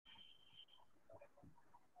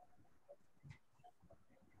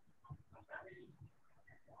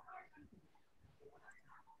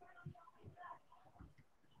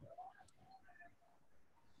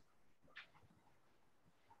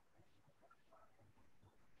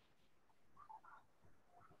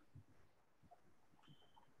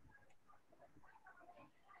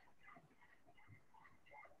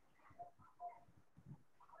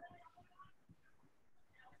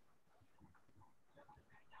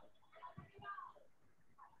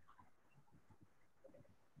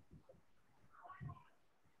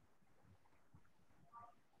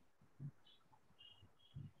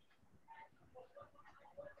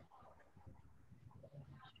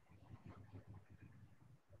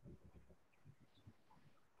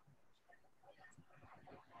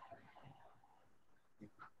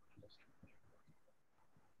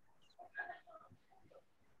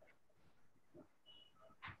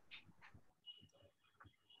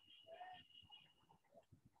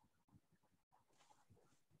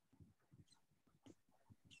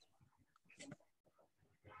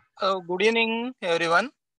Good evening,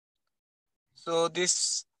 everyone. So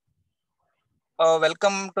this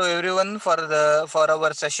welcome to everyone for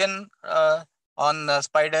our session on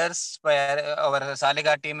spiders by our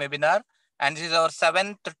Saaliga team webinar, and this is our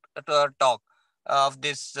seventh talk of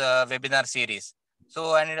this webinar series.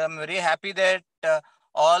 So, and I'm very happy that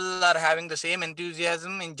all are having the same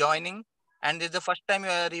enthusiasm in joining, and this is the first time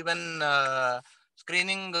you are even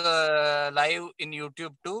screening live in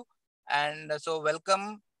YouTube too. And so,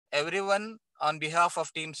 welcome everyone on behalf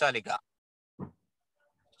of Team Saaliga.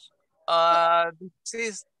 Uh, this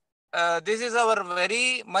is this is our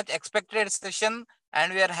very much expected session,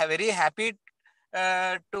 and we are very happy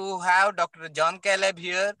to have Dr. John Caleb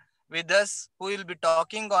here with us, who will be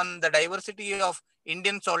talking on the diversity of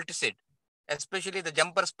Indian salticid, especially the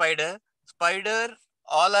jumper spider. Spider,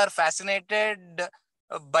 all are fascinated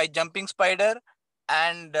by jumping spider,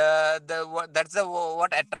 and that's the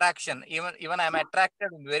what attraction. Even I'm attracted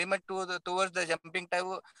very much towards the jumping type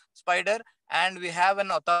of spider, and we have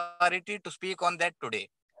an authority to speak on that today.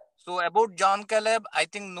 So about John Caleb, I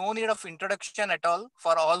think no need of introduction at all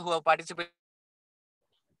for all who have participated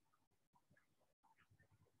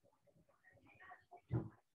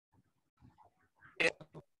in this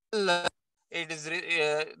webinar. It is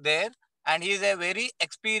there, and he is a very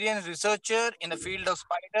experienced researcher in the field of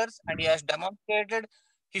spiders, and he has demonstrated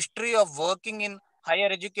history of working in higher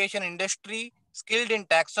education industry, skilled in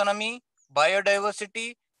taxonomy,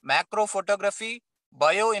 biodiversity, macro photography,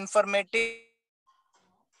 bioinformatics,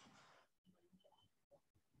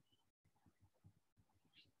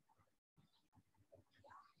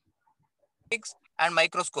 and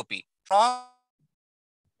microscopy. Strong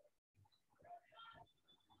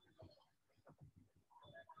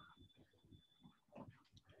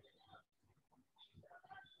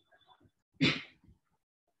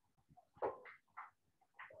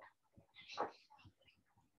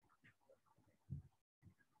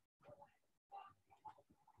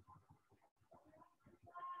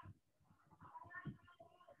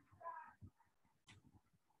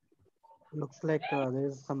Looks like there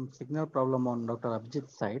is some signal problem on Dr.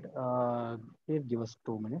 Abhijit's side. Please give us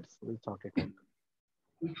 2 minutes. We'll sort it out.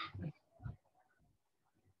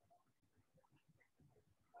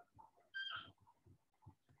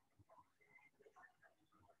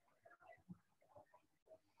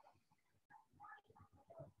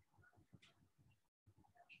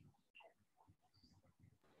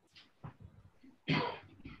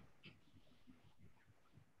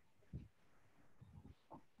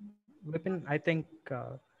 Vipin, I think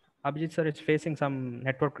Abhijit sir is facing some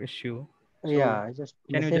network issue. Yeah, So I just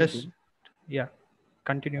can you messaged just, him. yeah,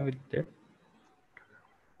 continue with that?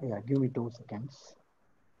 Yeah, give me 2 seconds.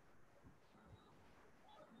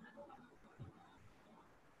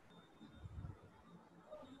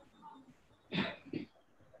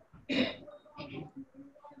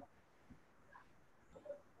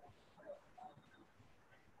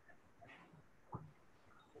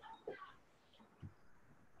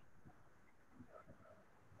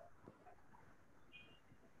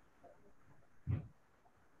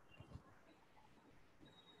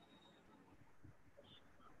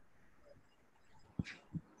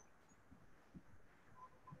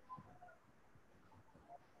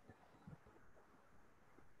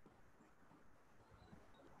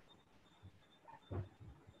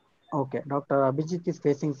 Okay, Dr. Abhijit is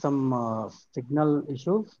facing some signal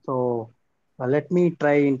issues. So let me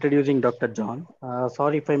try introducing Dr. John.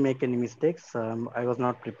 Sorry if I make any mistakes. I was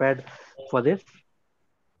not prepared for this.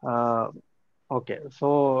 Uh, okay,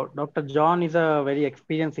 so Dr. John is a very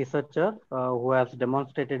experienced researcher who has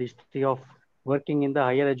demonstrated history of working in the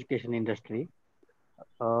higher education industry.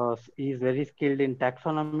 He is very skilled in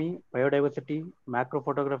taxonomy, biodiversity, macro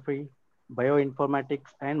photography,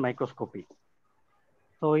 bioinformatics, and microscopy.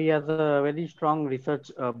 So he has a very strong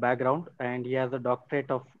research background, and he has a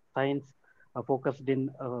doctorate of science focused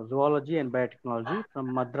in zoology and biotechnology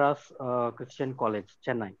from Madras Christian College,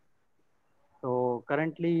 Chennai. So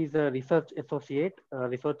currently he's a research associate,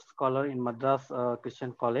 research scholar in Madras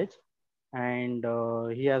Christian College, and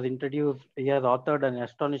he has authored an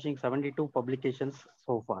astonishing 72 publications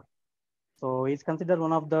so far. So he's considered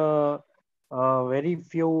one of the very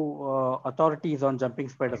few authorities on jumping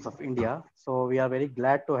spiders of India. So we are very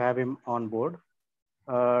glad to have him on board.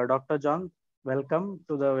 Dr. John, welcome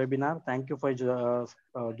to the webinar. Thank you for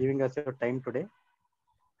giving us your time today.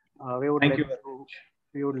 We would Thank let you very you much.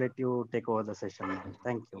 we would let you take over the session now.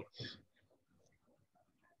 Thank you.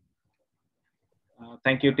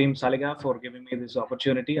 Thank you, Team Saaliga, for giving me this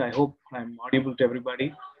opportunity. I hope I'm audible to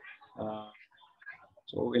everybody.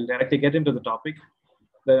 So we'll directly get into the topic.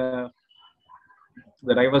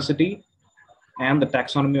 The diversity and the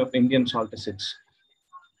taxonomy of Indian salticids.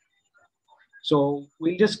 So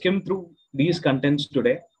we'll just skim through these contents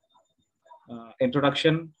today.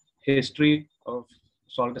 Introduction, history of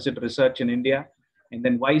salticid research in India, and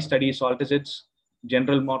then why study salticids,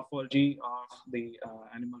 general morphology of the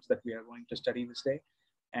animals that we are going to study this day,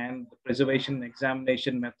 and the preservation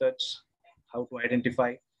examination methods, how to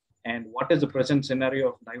identify, and what is the present scenario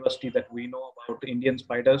of diversity that we know about Indian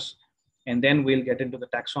spiders. And then we'll get into the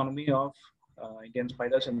taxonomy of Indian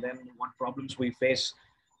spiders, and then what problems we face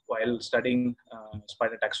while studying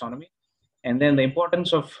spider taxonomy. And then the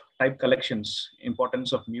importance of type collections,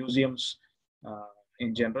 importance of museums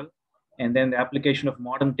in general, and then the application of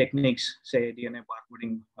modern techniques, say DNA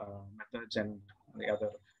barcoding methods and the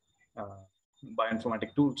other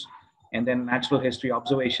bioinformatic tools, and then natural history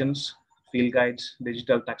observations, field guides,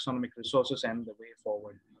 digital taxonomic resources, and the way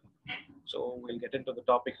forward. So we'll get into the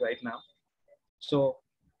topic right now. So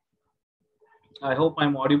I hope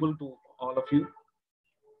I'm audible to all of you.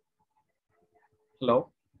 Hello?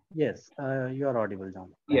 Yes, you are audible,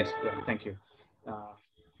 John. Yes, yeah, thank you.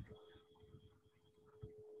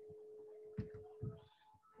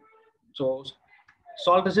 So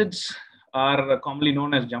salticids are commonly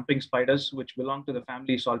known as jumping spiders, which belong to the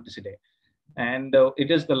family Salticidae. And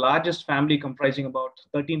it is the largest family, comprising about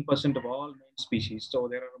 13% of all known species. So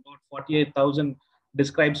there are about 48,000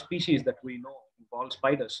 described species that we know of all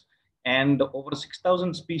spiders. And over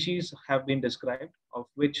 6,000 species have been described, of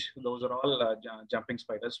which those are all jumping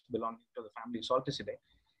spiders belonging to the family Salticidae.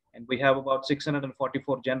 And we have about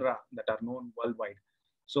 644 genera that are known worldwide.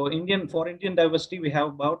 So for Indian diversity, we have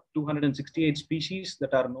about 268 species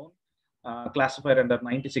that are known, classified under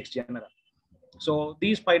 96 genera. So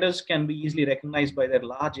these spiders can be easily recognized by their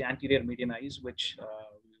large anterior median eyes, which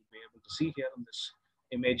we'll be able to see here in this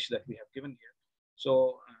image that we have given here.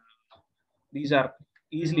 So these are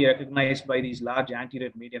easily recognized by these large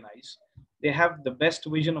anterior median eyes. They have the best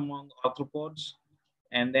vision among arthropods,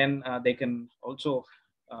 and then they can also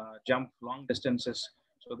jump long distances.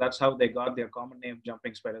 So that's how they got their common name,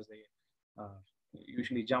 jumping spiders. They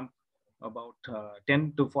usually jump about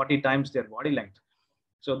 10 to 40 times their body length.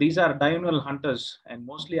 So these are diurnal hunters and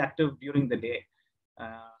mostly active during the day.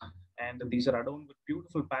 And these are adorned with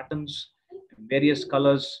beautiful patterns, various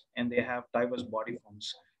colors, and they have diverse body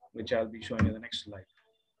forms, which I'll be showing in the next slide.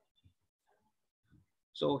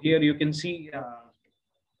 So here you can see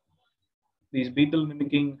these beetle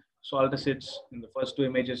mimicking salticids in the first two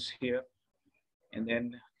images here. And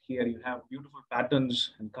then here you have beautiful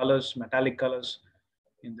patterns and colors, metallic colors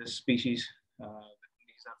in this species.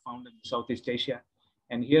 These are found in Southeast Asia.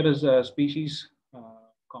 And here is a species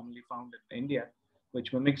commonly found in India,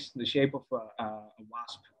 which mimics the shape of a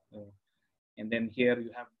wasp. And then here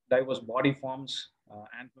you have diverse body forms,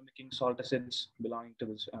 ant mimicking salticids belonging to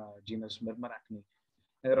this genus Myrmeracne.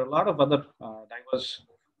 There are a lot of other diverse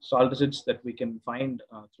salticids that we can find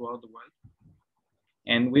throughout the world.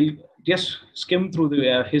 And we'll just skim through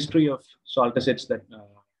the history of salticids, that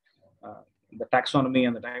the taxonomy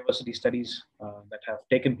and the diversity studies that have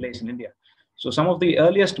taken place in India. So some of the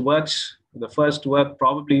earliest works, the first work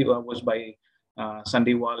probably was by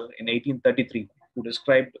Sandewall in 1833, who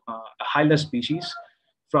described a Hyla species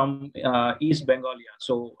from East Bengalia.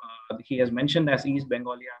 So he has mentioned as East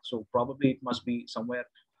Bengalia, so probably it must be somewhere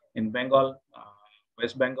in Bengal,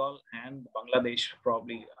 West Bengal and Bangladesh,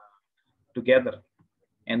 probably together.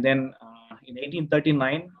 And then in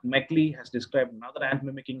 1839, Meckley has described another ant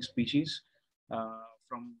mimicking species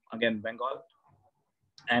from, again, Bengal.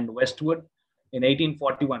 And Westwood, in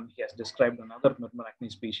 1841, he has described another Myrmeracne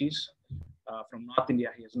species from North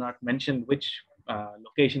India. He has not mentioned which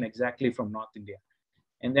location exactly from North India.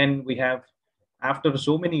 And then we have, after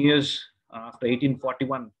so many years, after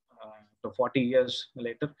 1841, to 40 years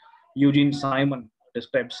later, Eugene Simon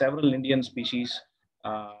described several Indian species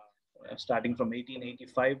starting from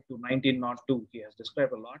 1885 to 1902. He has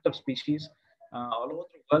described a lot of species all over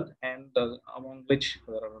the world, and among which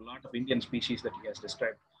there are a lot of Indian species that he has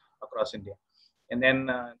described across India. And then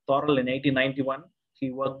Thorell in 1891,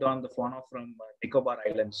 he worked on the fauna from Nicobar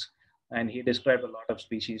Islands, and he described a lot of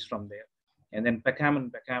species from there. And then Peckham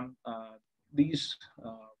and Peckham, these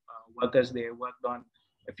workers, they worked on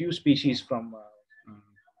a few species from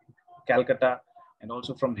Calcutta and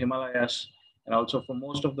also from Himalayas, and also for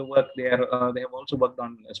most of the work they have also worked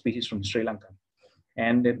on species from Sri Lanka.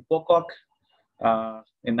 And in Pocock,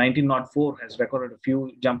 in 1904, has recorded a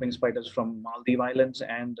few jumping spiders from Maldives Islands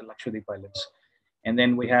and the Lakshadweep Islands. And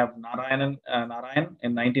then we have Narayan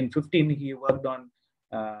in 1915. He worked on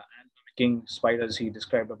ant mimicking spiders. He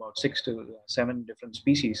described about 6 to 7 different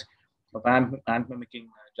species of ant mimicking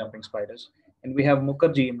jumping spiders. And we have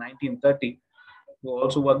Mukherjee in 1930, who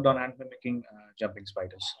also worked on ant mimicking jumping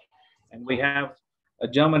spiders. And we have a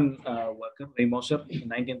German worker, Ray Moser, in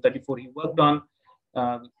 1934. He worked on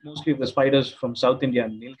mostly the spiders from South India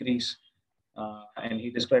and Nilgiris, and he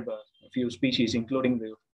described a few species, including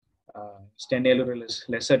the Stenellurellus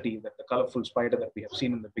lesserti, that the colorful spider that we have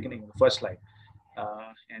seen in the beginning, in the first slide.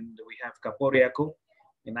 And we have Kaporiako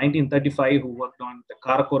in 1935, who worked on the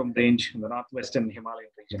Karakoram range in the northwestern Himalayan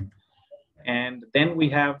region. And then we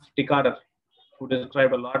have Tikadar, who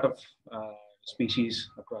described a lot of species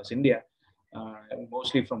across India,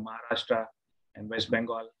 mostly from Maharashtra and West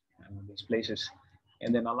Bengal and these places.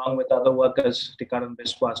 And then along with other workers, Tikaran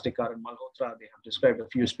Biswas, Tikaran Malhotra, they have described a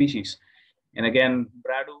few species. And again,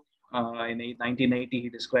 Bradu, in 1980, he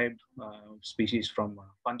described species from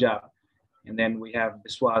Punjab. And then we have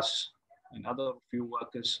Biswas and other few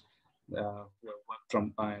workers who have worked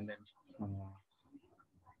from, and then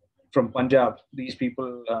from Punjab, these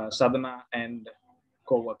people, Sadhana and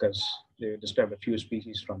co-workers, they describe a few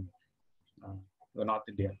species from the North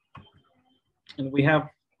India. And we have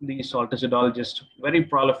these salticidologists, very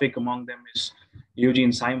prolific among them is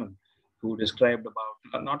Eugene Simon, who described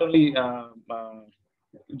about not only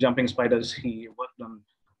jumping spiders, he worked on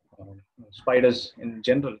spiders in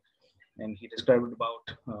general. And he described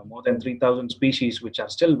about more than 3,000 species, which are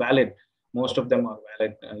still valid. Most of them are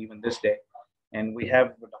valid even this day. And we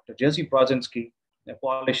have Dr. Jerzy Brzezinski, a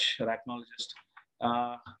Polish arachnologist.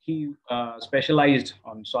 He specialized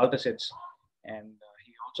on salticids, and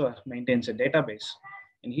he also maintains a database.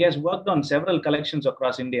 And he has worked on several collections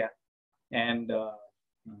across India, and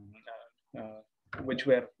which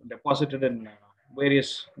were deposited in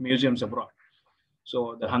various museums abroad.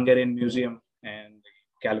 So the Hungarian Museum and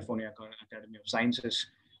the California Academy of Sciences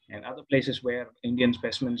and other places where Indian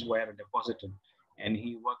specimens were deposited. And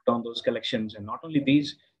he worked on those collections. And not only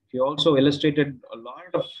these, he also illustrated a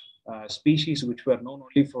lot of species which were known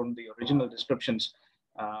only from the original descriptions.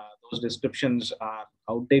 Those descriptions are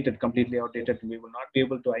outdated, completely outdated. We will not be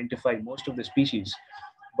able to identify most of the species.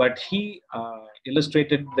 But he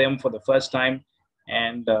illustrated them for the first time.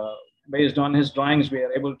 And based on his drawings, we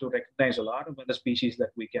are able to recognize a lot of other species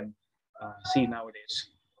that we can see nowadays.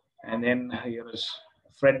 And then here is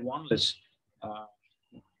Fred Wanless,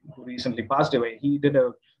 who recently passed away. He did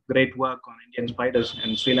a great work on Indian spiders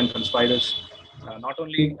and Sri Lankan spiders, not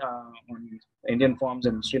only on Indian forms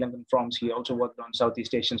and Sri Lankan forms, he also worked on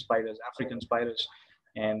Southeast Asian spiders, African spiders,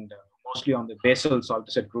 and mostly on the basal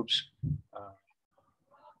salticid groups.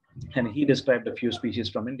 And he described a few species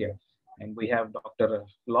from India. And we have Dr.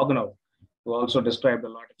 Loganov, who also described a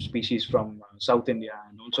lot of species from South India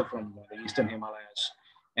and also from the Eastern Himalayas.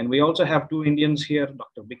 And we also have two Indians here,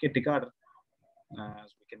 Dr. Bike Tikar,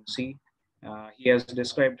 as we can see. He has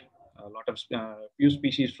described a lot of few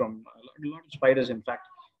species from a lot of spiders, in fact,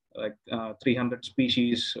 like 300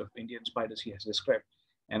 species of Indian spiders he has described.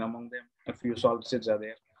 And among them, a few salticids are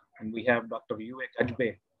there. And we have Dr. Uwe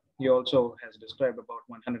Kajbe. He also has described about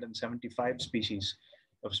 175 species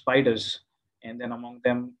of spiders. And then among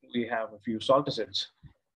them, we have a few salticids.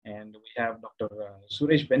 And we have Dr.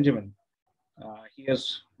 Suresh Benjamin. He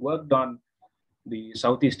has worked on the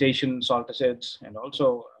Southeast Asian salticids and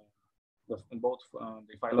also both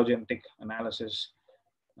the phylogenetic analysis.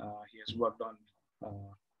 He has worked on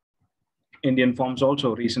Indian forms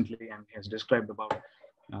also recently, and he has described about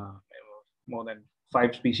more than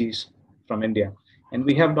 5 species from India. And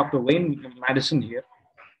we have Dr. Wayne Madison here,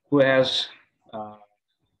 who has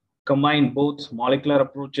combined both molecular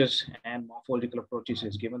approaches and morphological approaches.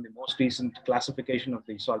 He's given the most recent classification of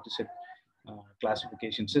the salticid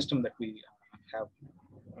classification system that we have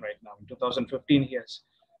right now. In 2015, he has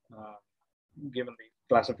given the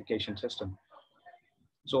classification system.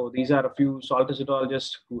 So these are a few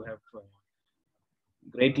salticidologists who have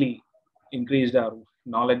greatly increased our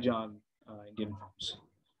knowledge on Indian forms.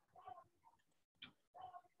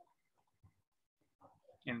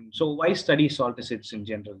 And so why study salticids in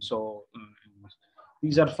general? So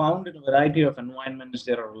these are found in a variety of environments.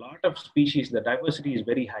 There are a lot of species. The diversity is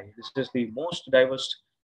very high. This is the most diverse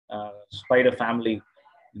spider family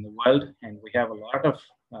in the world. And we have a lot of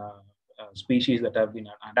species that have been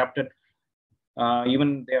adapted.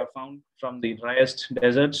 Even they are found from the driest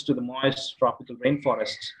deserts to the moist tropical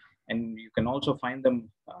rainforests. And you can also find them.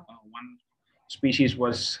 One species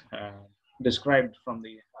was described from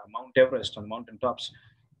the Mount Everest on mountaintops.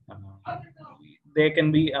 They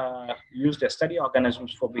can be used as study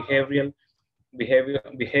organisms for behavior,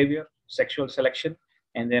 sexual selection,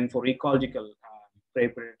 and then for ecological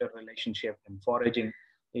prey-predator relationship and foraging,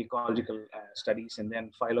 ecological studies, and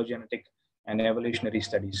then phylogenetic and evolutionary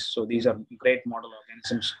studies. So these are great model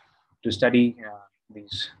organisms to study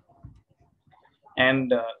these. And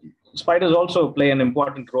spiders also play an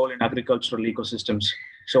important role in agricultural ecosystems.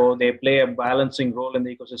 So they play a balancing role in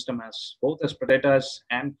the ecosystem as both as predators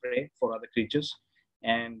and prey for other creatures.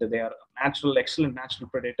 And they are excellent natural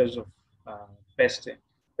predators of pest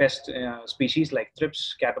species like thrips,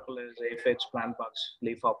 caterpillars, aphids, plant bugs,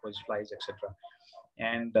 leafhoppers, flies, etc.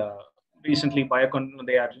 And recently,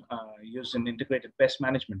 they are used in integrated pest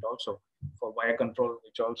management also for biocontrol,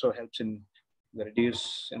 which also helps in the reduce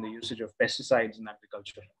in the usage of pesticides in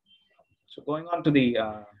agriculture. So going on to the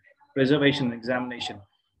preservation and examination.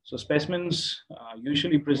 So specimens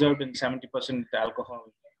usually preserved in 70% alcohol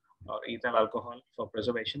or ethyl alcohol for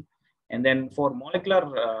preservation. And then for molecular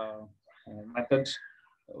methods,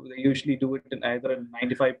 they usually do it in either in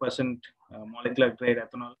 95% molecular grade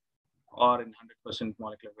ethanol or in 100%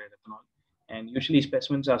 molecular grade ethanol. And usually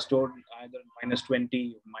specimens are stored either -20,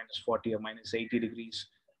 -40, or -80 degrees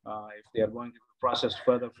if they are going to be processed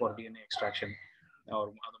further for DNA extraction or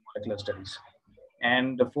other molecular studies.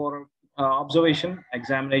 And for observation,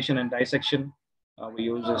 examination, and dissection, we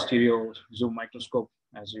use a stereo zoom microscope,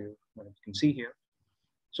 as you can see here.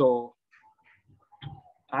 So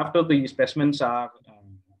after the specimens are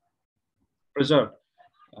preserved,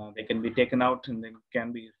 they can be taken out and then can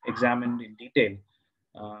be examined in detail.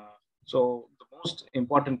 So the most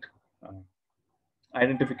important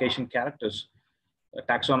identification characters,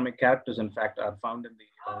 taxonomic characters, in fact, are found in the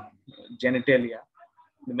genitalia,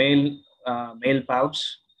 the male pouch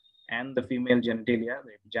and the female genitalia,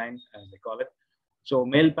 the vagina, as they call it. So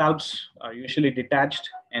male pouch are usually detached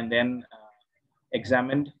and then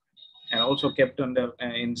examined and also kept under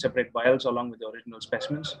in separate vials along with the original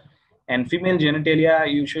specimens. And female genitalia,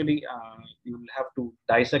 usually you'll have to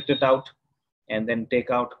dissect it out and then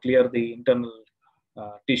clear the internal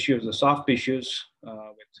tissues, the soft tissues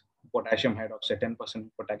with potassium hydroxide, 10%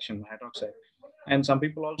 potassium hydroxide. And some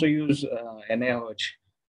people also use NaOH,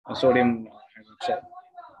 sodium hydroxide.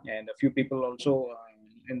 And a few people also,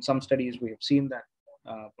 in some studies, we have seen that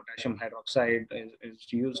potassium hydroxide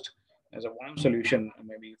is used as a warm solution,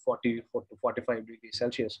 maybe 44 to 45 degrees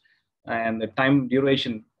Celsius, and the time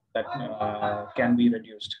duration that can be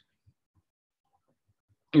reduced.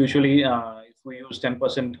 Usually, if we use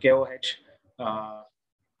 10% KOH,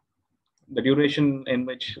 the duration in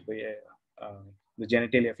which the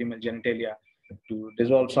genitalia, female genitalia, to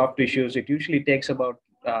dissolve soft tissues, it usually takes about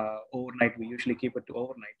overnight. We usually keep it to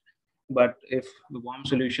overnight. But if the warm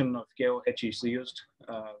solution of KOH is used,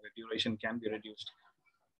 the duration can be reduced.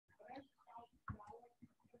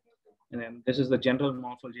 And then this is the general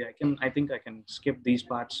morphology. I think I can skip these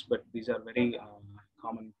parts, but these are very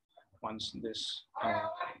common ones. This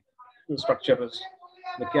the structure is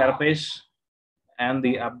the carapace and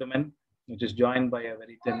the abdomen, which is joined by a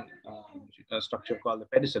very thin structure called the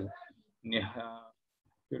pedicel.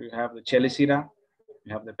 Here you have the chelicera,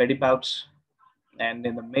 you have the pedipalps, and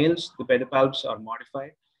in the males, the pedipalps are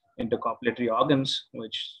modified into copulatory organs,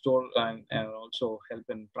 which store and also help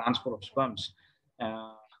in transfer of sperms.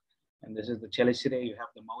 And this is the chelicerae. You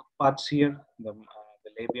have the mouth parts here, the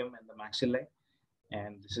labium and the maxillae,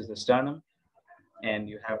 and this is the sternum. And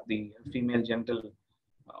you have the female genital,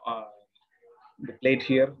 the plate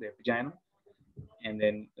here, the vagina, and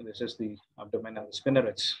then this is the abdomen and the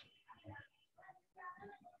spinnerets.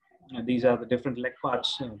 And these are the different leg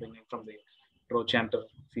parts, beginning from the trochanter,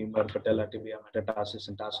 femur, patella, tibia, metatarsus,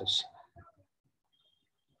 and tarsus.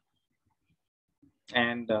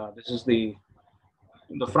 And this is the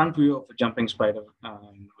front view of a jumping spider.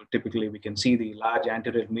 Typically, we can see the large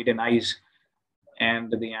anterior median eyes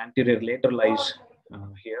and the anterior lateral eyes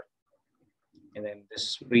here. And then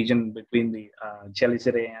this region between the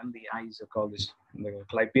chelicerae and the eyes are called the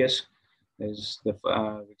clypeus. There's the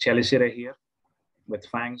chelicerae here with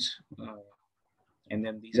fangs. And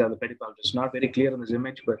then these are the pedipalps. It's not very clear in this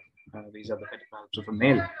image, but these are the pedipalps of a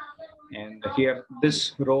male. And here,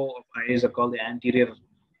 this row of eyes are called the anterior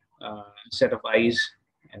set of eyes.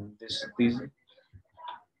 And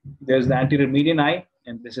there's the anterior median eye,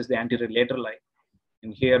 and this is the anterior lateral eye.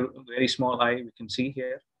 And here, very small eye, we can see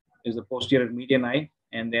here is the posterior median eye,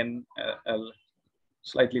 and then a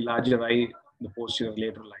slightly larger eye, the posterior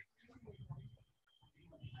lateral eye.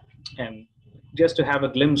 And just to have a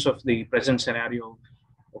glimpse of the present scenario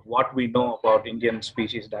of what we know about Indian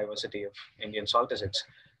species diversity of Indian salticids.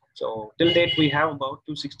 So till date, we have about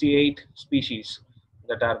 268 species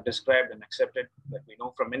that are described and accepted that we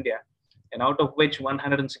know from India, and out of which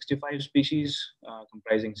 165 species,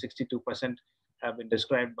 comprising 62%, have been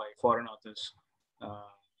described by foreign authors,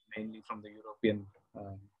 mainly from the European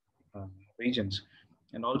regions.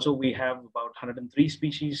 And also we have about 103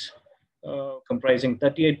 species, comprising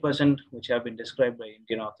 38%, which have been described by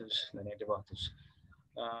Indian authors, the native authors.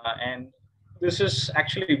 And this is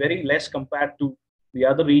actually very less compared to the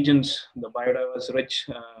other regions, the biodiverse rich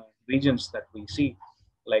regions that we see,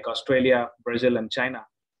 like Australia, Brazil, and China.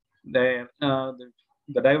 The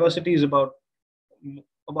diversity is about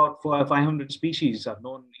 500 species are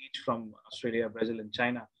known each from Australia, Brazil, and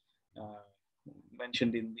China, uh,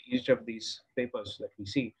 mentioned in each of these papers that we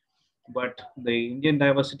see. But the Indian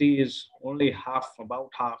diversity is only half,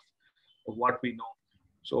 about half of what we know.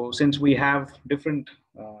 So since we have different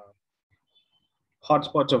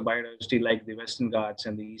hotspots of biodiversity like the Western Ghats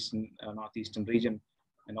and the eastern, northeastern region,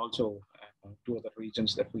 and also two other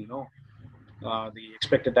regions that we know, the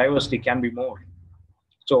expected diversity can be more.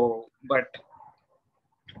 So, but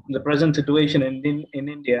the present situation in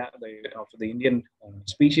India, of the Indian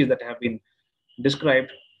species that have been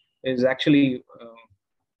described, is actually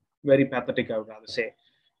very pathetic, I would rather say.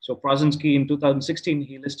 So Prozinski in 2016,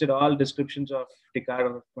 he listed all descriptions of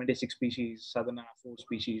Tikar, 26 species, Sadhana, 4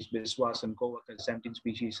 species, Biswas and co-workers, 17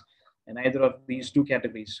 species, and either of these two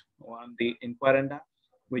categories, one the Inquirenda,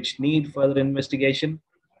 which need further investigation,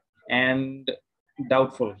 and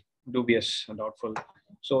doubtful, dubious, doubtful.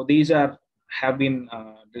 So these have been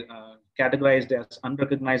categorized as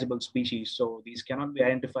unrecognizable species. So these cannot be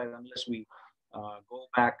identified unless we go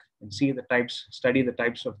back and see the types, study the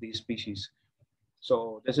types of these species.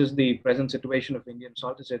 So this is the present situation of Indian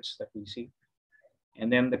salticids that we see.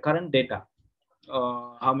 And then the current data,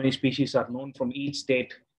 how many species are known from each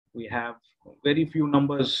state. We have very few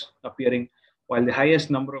numbers appearing, while the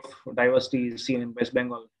highest number of diversity is seen in West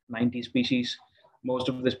Bengal, 90 species. Most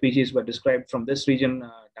of the species were described from this region,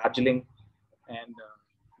 Darjeeling, and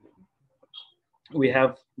we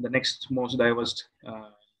have the next most diverse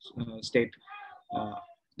state, uh,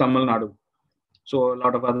 Tamil Nadu. So a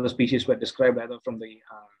lot of other species were described either from the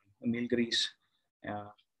Nilgiris uh,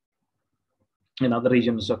 in other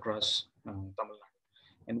regions across Tamil Nadu.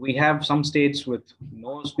 And we have some states with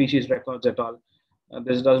no species records at all.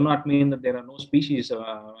 This does not mean that there are no species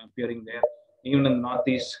appearing there. Even in the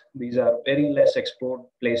Northeast, these are very less explored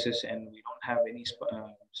places, and we don't have any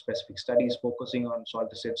specific studies focusing on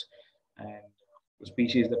salticids and the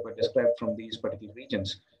species that were described from these particular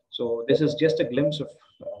regions. So this is just a glimpse of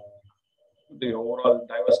the overall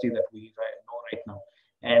diversity that we know right now.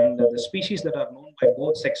 And the species that are known by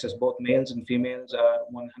both sexes, both males and females, are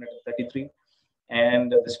 133.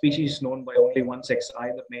 And the species known by only one sex,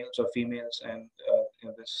 either males or females. And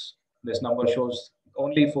this number shows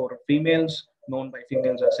only for females known by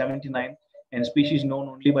females are 79, and species known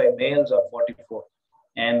only by males are 44.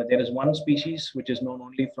 And there is one species which is known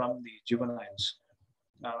only from the juveniles.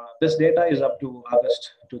 This data is up to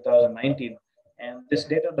August 2019, and this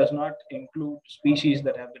data does not include species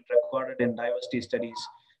that have been recorded in diversity studies,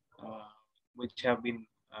 uh, which have been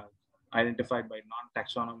identified by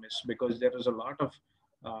non-taxonomists, because there is a lot of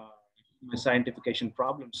misidentification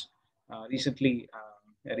problems. Recently,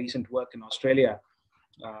 a recent work in Australia,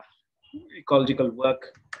 uh, ecological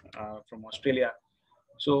work from Australia.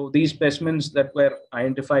 So these specimens that were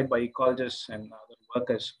identified by ecologists and other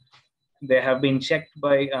workers, they have been checked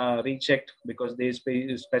by rechecked, because these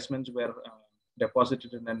specimens were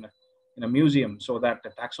deposited in a museum so that the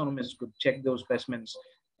taxonomists could check those specimens,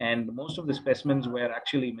 and most of the specimens were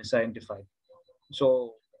actually misidentified.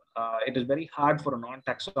 So it is very hard for a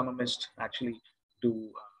non-taxonomist actually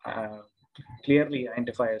to uh, clearly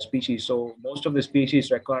identify a species. So most of the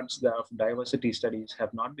species records of diversity studies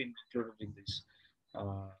have not been included in this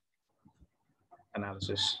uh,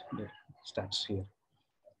 analysis, the stats here.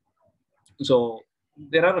 So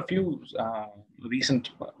there are a few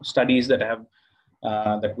recent studies that have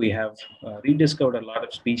that we have rediscovered a lot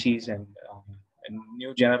of species and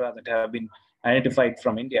new genera that have been identified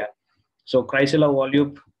from India. So Chrysella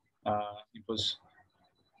volube, it was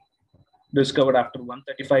discovered after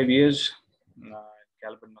 135 years,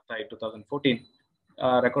 Calvin Mathai 2014,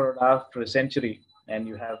 recorded after a century. And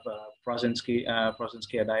you have Prozinski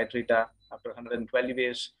diatrita after 112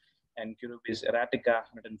 years, and Curubis erratica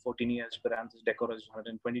 114 years, Paranthus decorus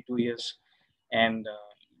 122 years, and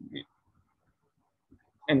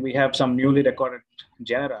we have some newly recorded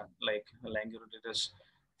genera like Languruditis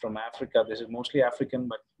from Africa. This is mostly African,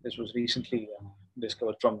 but this was recently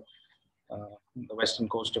discovered from the western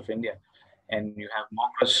coast of India. And you have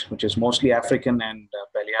Mogris, which is mostly African and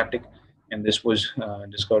Palearctic, and this was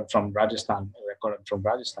discovered from Rajasthan, recorded from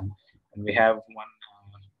Rajasthan. And we have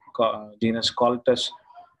one genus Coltus,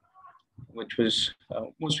 which was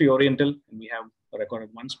mostly oriental, and we have recorded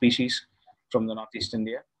one species from the Northeast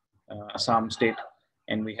India, Assam state.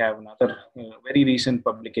 And we have another very recent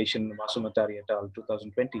publication, Vasumatari et al.,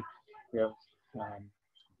 2020. We have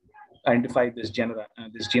identified this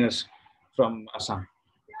genus from Assam.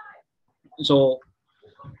 So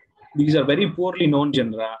these are very poorly known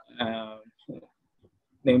genera,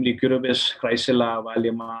 namely Curibus, Chrysilla,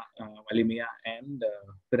 Valimia, and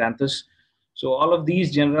Pyranthus. So all of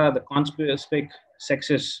these genera, the conspecific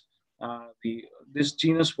sexes, this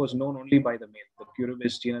genus was known only by the male. The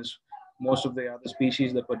Curibus genus, most of the other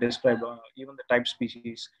species that were described, even the type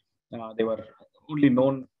species, they were only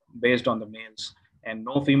known based on the males, and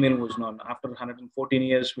no female was known. After 114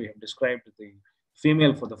 years, we have described the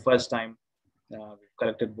female for the first time. We've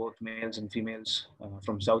collected both males and females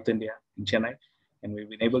from South India in Chennai, and we've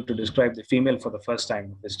been able to describe the female for the first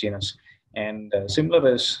time of this genus. And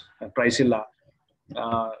similar is Chrysilla.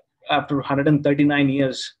 Uh, After 139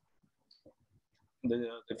 years,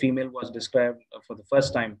 the female was described for the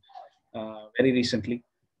first time very recently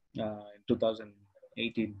in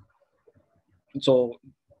 2018. So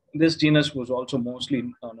this genus was also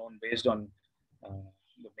mostly known based on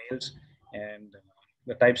the males, and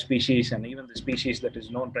the type species, and even the species that is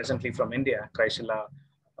known presently from India, Chrysilla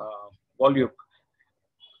volupe,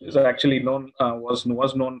 is actually known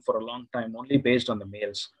was known for a long time only based on the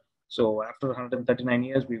males. So after 139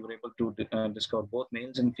 years, we were able to discover both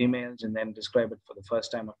males and females, and then describe it for the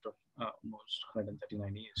first time after almost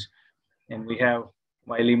 139 years. And we have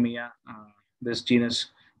Valimia, this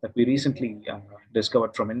genus that we recently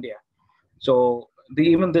discovered from India. So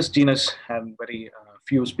even this genus had very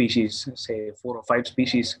few species, say 4 or 5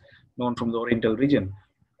 species known from the Oriental region.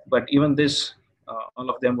 But even this, all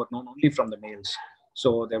of them were known only from the males.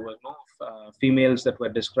 So there were no females that were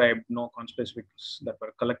described, no conspecifics that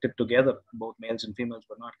were collected together. Both males and females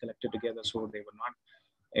were not collected together, so they were not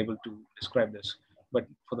able to describe this. But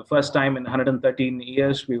for the first time in 113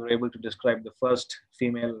 years, we were able to describe the first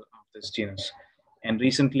female of this genus. And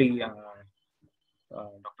recently,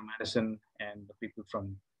 Dr. Madison and the people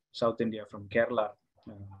from South India, from Kerala,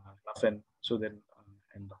 Lafen, Sudhin,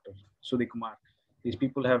 and Dr. Sudhi Kumar, these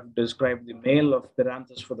people have described the male of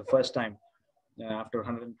Pyranthus for the first time after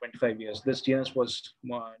 125 years. This genus was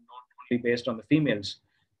not only based on the females,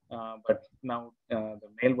 but now the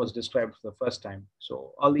male was described for the first time.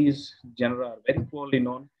 So all these genera are very poorly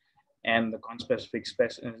known, and the conspecific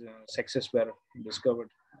sexes were discovered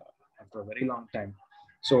after a very long time.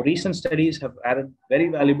 So recent studies have added very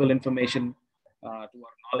valuable information to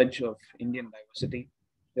our knowledge of Indian diversity.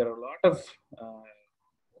 There are a lot of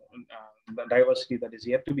diversity that is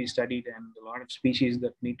yet to be studied, and a lot of species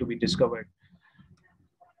that need to be discovered.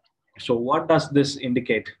 So what does this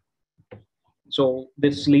indicate? So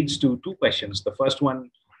this leads to 2 questions. The first one,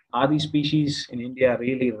 are these species in India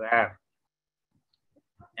really rare?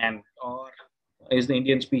 And or is the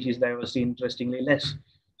Indian species diversity interestingly less?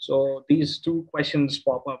 So these 2 questions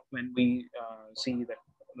pop up when we see that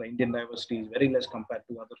the Indian diversity is very less compared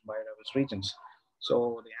to other biodiverse regions.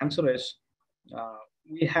 So the answer is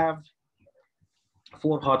we have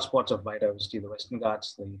 4 hotspots of biodiversity: the Western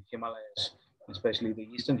Ghats, the Himalayas, especially the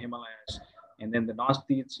Eastern Himalayas, and then the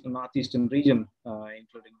northeastern region,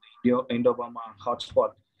 including the Indo-Burma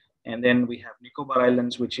hotspot, and then we have Nicobar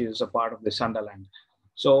Islands, which is a part of the Sundaland.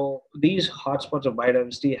 So these hotspots of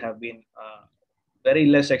biodiversity have been very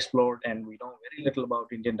less explored, and we know very little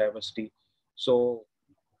about Indian diversity. So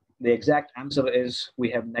the exact answer is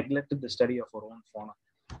we have neglected the study of our own fauna.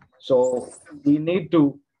 So we need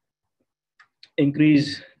to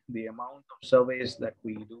increase the amount of surveys that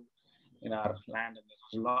we do in our land. And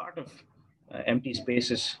there's a lot of empty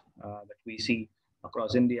spaces that we see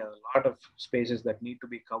across India, a lot of spaces that need to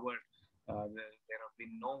be covered. There have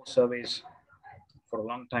been no surveys for a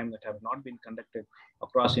long time that have not been conducted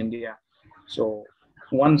across India. So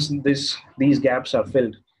once these gaps are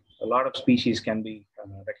filled, a lot of species can be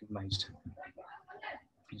recognized.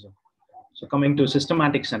 So coming to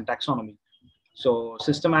systematics and taxonomy. So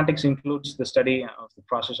systematics includes the study of the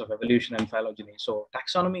process of evolution and phylogeny. So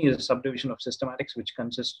taxonomy is a subdivision of systematics, which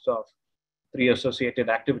consists of 3 associated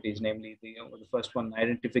activities, namely the first one,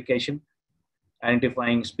 identification,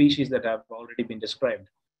 identifying species that have already been described,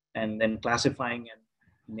 and then classifying and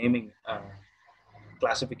naming,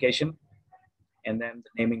 classification, and then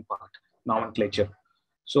the naming part, nomenclature.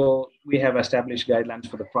 So we have established guidelines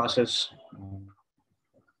for the process.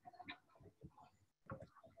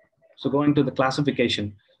 So going to the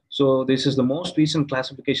classification. So this is the most recent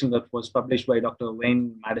classification that was published by Dr.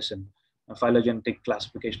 Wayne Madison, a phylogenetic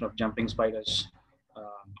classification of jumping spiders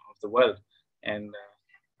of the world. And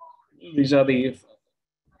these are the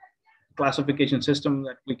classification system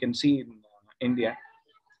that we can see in India.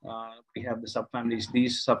 We have the subfamilies,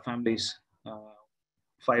 these subfamilies,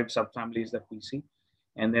 5 subfamilies that we see,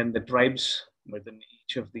 and then the tribes within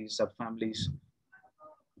each of these subfamilies.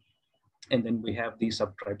 And then we have these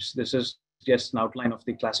subtribes. This is just an outline of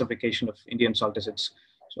the classification of Indian salticids.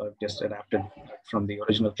 So I've just adapted from the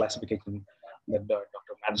original classification that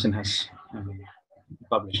Dr. Madison has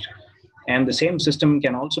published. And the same system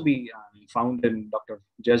can also be found in Dr.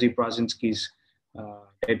 Jerzy Brzezinski's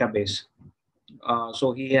database.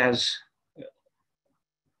 So he has,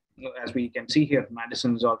 as we can see here,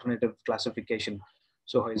 Madison's alternative classification.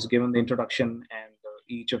 So he's given the introduction and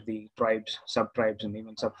each of the tribes, subtribes, and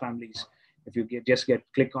even subfamilies. If you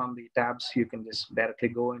click on the tabs, you can just directly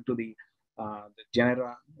go into the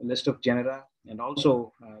genera, list of genera, and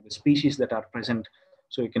also the species that are present.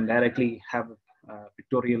 So you can directly have a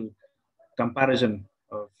pictorial comparison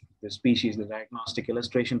of the species, the diagnostic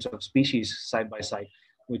illustrations of species side by side,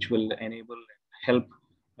 which will help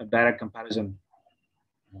a direct comparison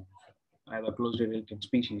of either closely related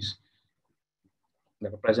species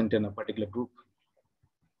that are present in a particular group.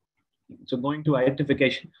 So going to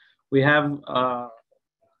identification, we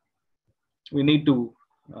need to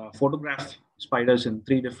photograph spiders in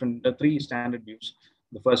three standard views.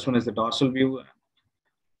 The first one is the dorsal view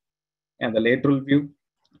and the lateral view,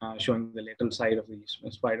 showing the lateral side of the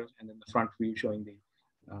spider, and then the front view showing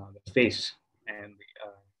the face. And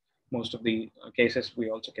most of the cases, we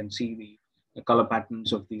also can see the color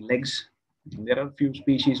patterns of the legs. And there are a few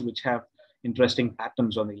species which have interesting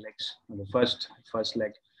patterns on the legs, on the first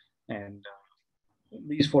leg. And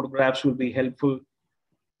these photographs will be helpful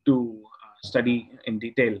to study in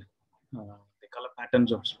detail the color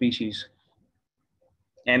patterns of species.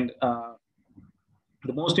 And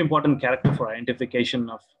the most important character for identification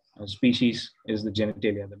of species is the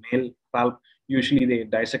genitalia, the male palp. Usually they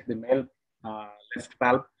dissect the male left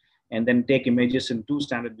palp and then take images in two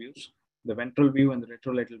standard views, the ventral view and the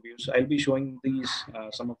retrolateral views. I'll be showing these,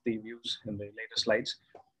 some of the views in the later slides.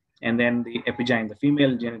 And then the epigyne, the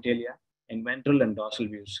female genitalia, and ventral and dorsal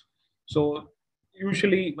views. So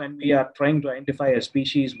usually when we are trying to identify a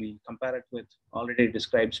species, we compare it with already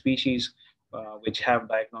described species which have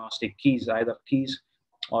diagnostic keys, either keys,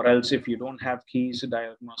 or else if you don't have keys,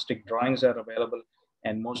 diagnostic drawings are available.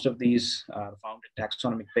 And most of these are found in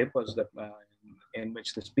taxonomic papers that in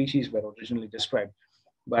which the species were originally described.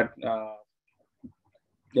 But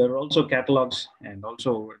there are also catalogs and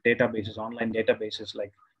also databases, online databases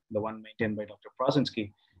like the one maintained by Dr.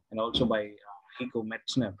 Brzezinski and also by Hiko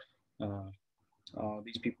Metzner.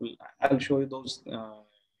 These people, I'll show you those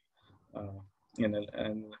in a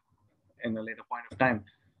later point of time.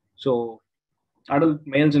 So adult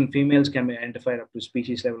males and females can be identified up to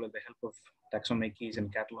species level with the help of taxonomic keys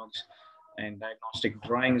and catalogs, and diagnostic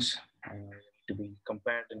drawings to be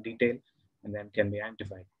compared in detail and then can be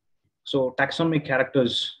identified. So taxonomic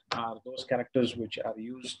characters are those characters which are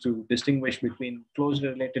used to distinguish between closely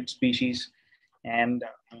related species. And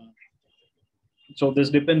so this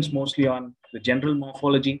depends mostly on the general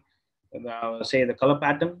morphology, say the color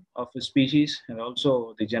pattern of a species, and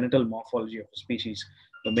also the genital morphology of a species.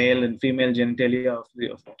 The male and female genitalia of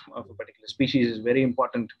a particular species is very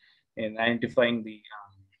important in identifying the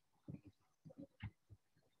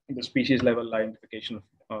species level identification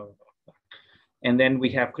of. And then we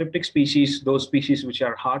have cryptic species, those species which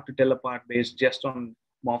are hard to tell apart based just on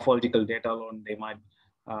morphological data alone.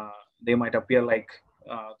 They might appear like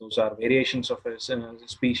those are variations of a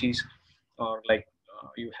species, or like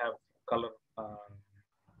you have color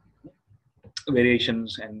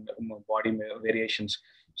variations and body variations.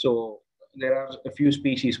 So there are a few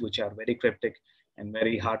species which are very cryptic and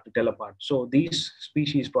very hard to tell apart. So these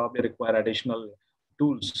species probably require additional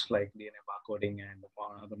tools like DNA barcoding and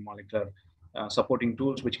other molecular supporting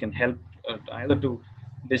tools which can help either to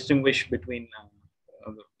distinguish between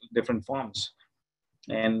different forms.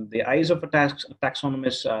 And the eyes of a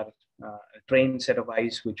taxonomist are a trained set of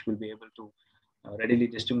eyes which will be able to readily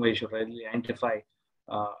distinguish or readily identify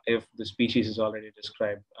if the species is already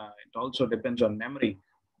described. It also depends on memory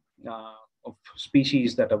of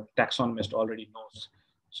species that a taxonomist already knows.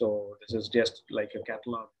 So this is just like a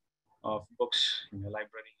catalog of books in your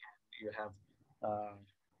library, and you have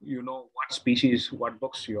you know what species, what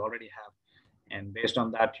books you already have, and based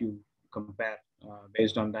on that you compare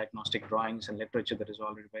based on diagnostic drawings and literature that is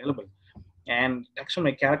already available. And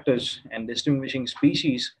taxonomic characters and distinguishing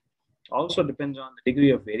species also depends on the degree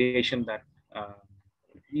of variation that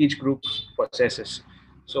each group possesses.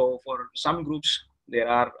 So for some groups, there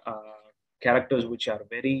are characters which are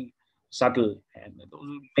very subtle, and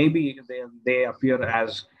those maybe they appear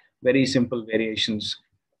as very simple variations,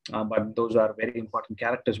 but those are very important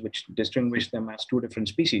characters which distinguish them as two different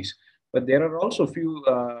species. But there are also few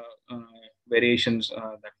variations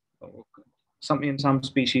that in some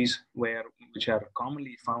species which are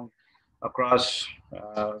commonly found across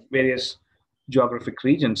various geographic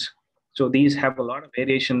regions. So these have a lot of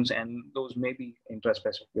variations, and those may be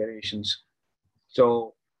intraspecific variations.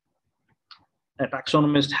 So a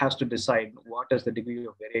taxonomist has to decide what is the degree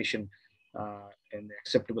of variation in the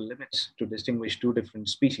acceptable limits to distinguish two different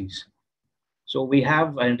species. So we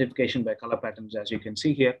have identification by color patterns, as you can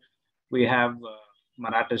see here. We have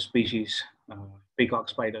Maratus species, peacock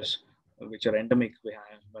spiders, which are endemic. We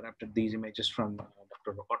have adapted these images from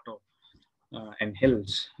Dr. Otto and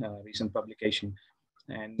Hill's recent publication.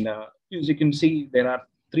 And as you can see, there are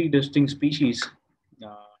three distinct species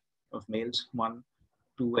of males, 1,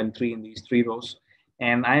 2, and 3 in these 3 rows.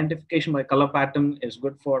 And identification by color pattern is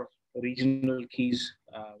good for regional keys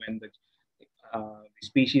when the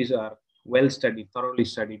species are well studied, thoroughly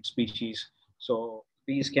studied species. So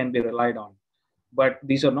these can be relied on. But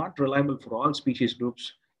these are not reliable for all species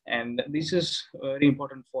groups. And this is very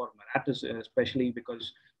important for Maratus, especially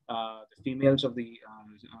because the females of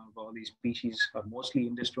all these species are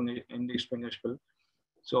mostly indistinguishable.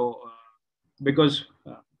 So, because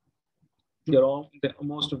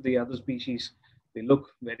most of the other species, they look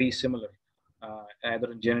very similar,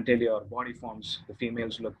 either in genitalia or body forms. The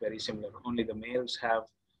females look very similar. Only the males have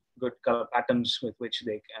good color patterns with which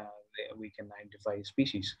we can identify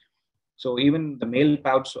species. So even the male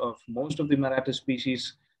pouts of most of the Maratus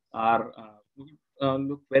species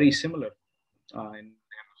look very similar in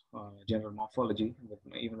their general morphology,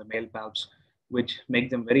 even the male pouts, which make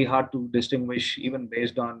them very hard to distinguish even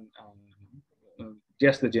based on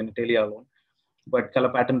just the genitalia alone. But color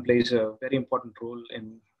pattern plays a very important role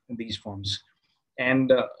in these forms.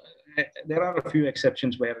 And there are a few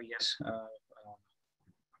exceptions where, yes,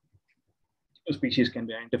 species can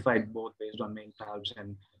be identified both based on male pouts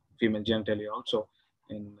and female genitalia also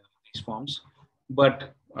in these forms.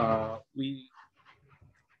 But we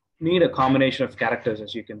need a combination of characters,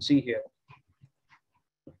 as you can see here.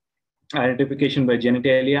 Identification by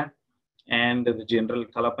genitalia and the general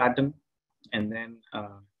color pattern. And then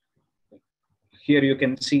here you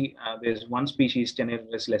can see there's one species,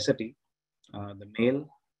 Teneris leceti. The male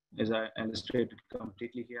is illustrated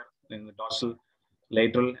completely here in the dorsal,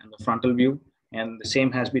 lateral, and the frontal view. And the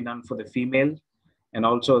same has been done for the female. And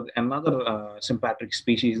also another sympatric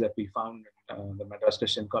species that we found at the Madras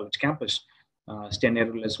Christian College campus,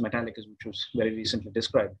 Stenerulus metallicus, which was very recently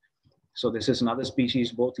described. So this is another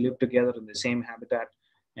species, both live together in the same habitat.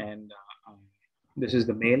 And this is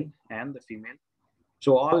the male and the female.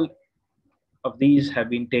 So all of these have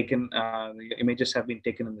been taken, the images have been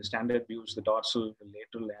taken in the standard views, the dorsal, the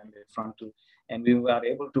lateral, and the frontal. And we are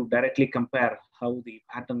able to directly compare how the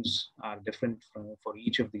patterns are different for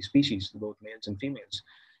each of these species, both males and females.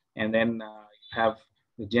 And then you have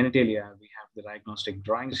the genitalia. We have the diagnostic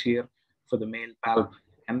drawings here for the male palp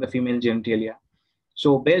and the female genitalia.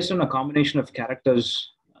 So based on a combination of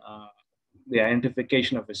characters, the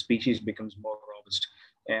identification of a species becomes more robust.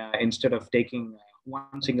 Instead of taking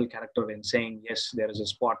one single character and saying, yes, there is a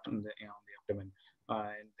spot on the abdomen,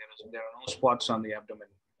 and there are no spots on the abdomen,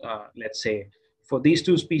 let's say. For these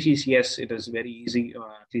two species, yes, it is very easy,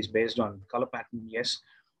 at least based on color pattern, yes.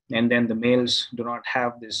 And then the males do not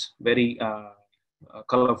have this very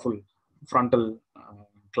colorful frontal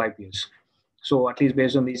clypeus. So at least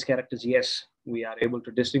based on these characters, yes, we are able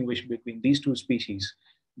to distinguish between these two species.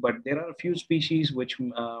 But there are a few species which we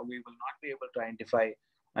will not be able to identify,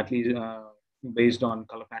 at least based on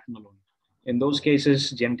color pattern alone. In those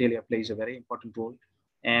cases, genitalia plays a very important role.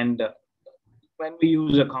 And when we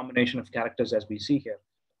use a combination of characters, as we see here,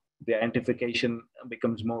 the identification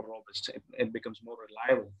becomes more robust. It becomes more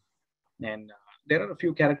reliable. And there are a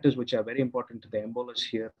few characters which are very important to the embolus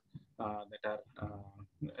here that are,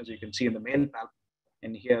 as you can see in the male palp.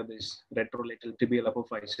 And here, this retrolateral tibial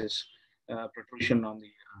apophysis protrusion on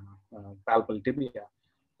the palpal tibia.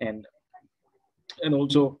 And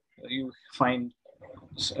also, you find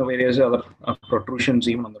various other protrusions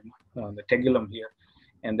even on the tegulum here,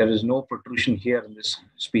 and there is no protrusion here in this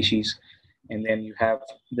species. And then you have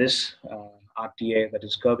this RTA that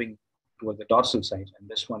is curving toward the dorsal side, and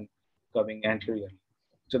this one curving anteriorly.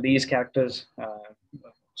 So these characters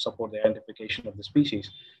support the identification of the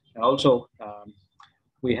species. And also,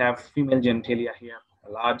 we have female genitalia here,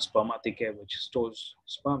 a large spermatheca which stores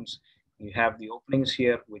sperms. You have the openings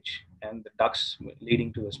here, and the ducts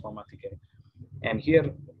leading to the spermatheca. And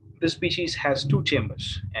here, this species has 2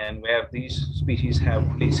 chambers, and where these species have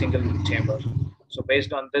only single chamber. So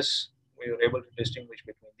based on this, we were able to distinguish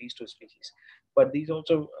between these 2 species. But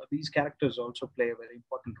these characters also play a very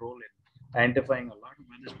important role in identifying a lot of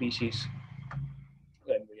other species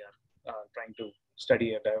when we are trying to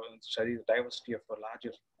study the diversity of a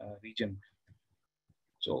larger region.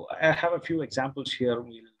 So I have a few examples here.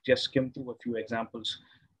 We'll just skim through a few examples.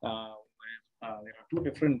 there are two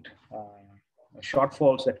different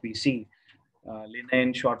shortfalls that we see,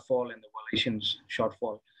 linear shortfall and the Wallacean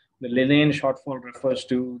shortfall. The linear shortfall refers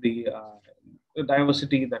to the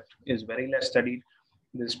diversity that is very less studied.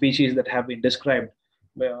 The species that have been described,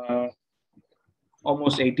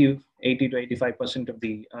 almost 80 to 85% of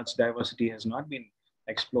the Earth's diversity has not been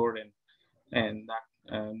explored, and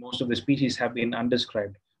that most of the species have been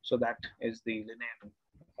undescribed. So that is the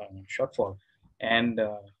linear shortfall. And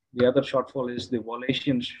the other shortfall is the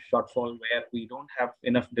Wallacean shortfall, where we don't have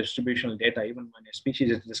enough distributional data. Even when a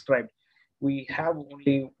species is described, we have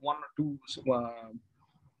only one or two.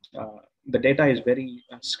 The data is very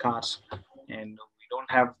scarce, and we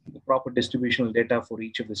don't have the proper distributional data for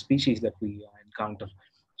each of the species that we encounter.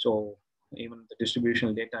 So even the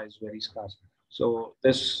distributional data is very scarce. So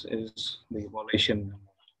this is the Wallacean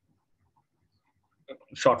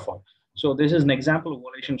shortfall. So this is an example of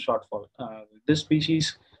Wallacean shortfall. This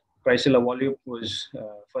species, Chrysilla volute, was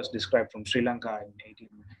first described from Sri Lanka in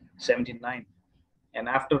 1879, and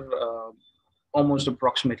after almost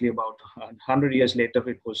approximately about 100 years later,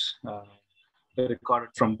 it was recorded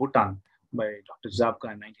from Bhutan by Dr.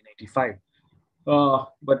 Zabka in 1985.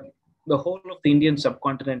 But the whole of the Indian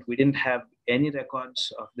subcontinent, we didn't have any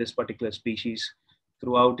records of this particular species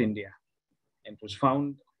throughout India. It was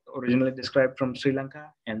found originally described from Sri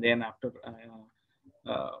Lanka, and then after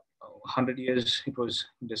 100 years, it was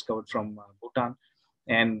discovered from Bhutan,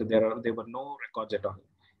 and there were no records at all.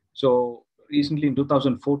 So recently in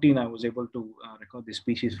 2014, I was able to record the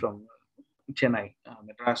species from Chennai,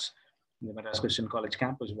 Madras, the Madras Christian College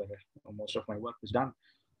campus, where most of my work was done.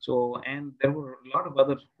 So, and there were a lot of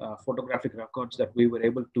other photographic records that we were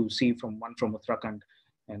able to see, one from Uttarakhand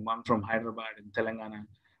and one from Hyderabad in Telangana,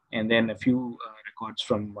 and then a few records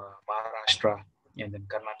from Maharashtra, and then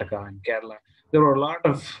Karnataka and Kerala. There were a lot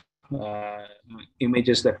of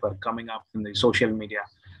images that were coming up in the social media,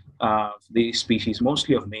 these species,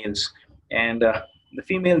 mostly of males, and the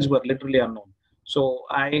females were literally unknown. So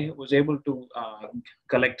I was able to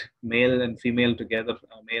collect male and female together,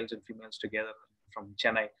 males and females together from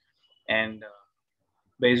Chennai, and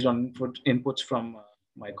based on inputs from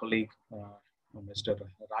my colleague, Mr.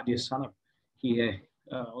 Rajesh Sanap, he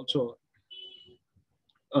also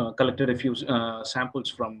collected a few samples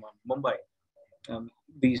from Mumbai,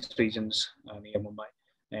 these regions near Mumbai,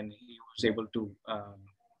 and he was able to,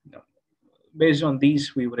 based on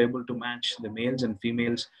these, we were able to match the males and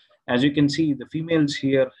females. As you can see, the females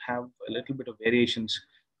here have a little bit of variations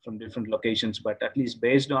from different locations, but at least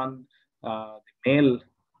based on the male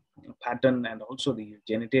pattern and also the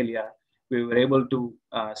genitalia, we were able to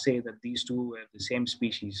say that these two were the same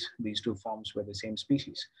species, these two forms were the same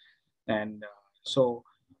species. And so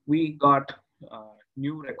we got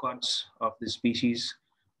new records of the species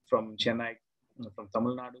from Chennai, from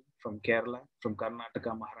Tamil Nadu, from Kerala, from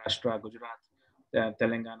Karnataka, Maharashtra, Gujarat,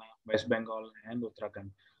 Telangana, West Bengal, and Uttarakhand.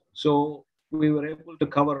 So we were able to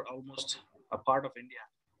cover almost a part of India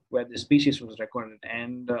where the species was recorded,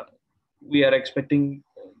 and we are expecting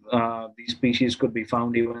these species could be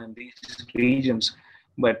found even in these regions.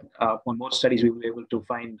 But on more studies, we were able to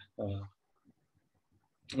find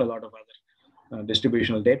a lot of other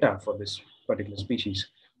distributional data for this particular species.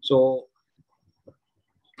 So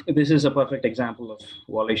this is a perfect example of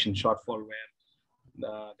Wallacean shortfall, where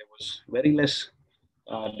there was very less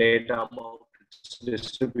data about its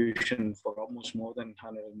distribution for almost more than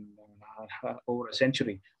over a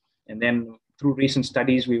century. And then through recent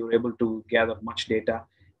studies, we were able to gather much data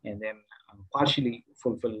and then partially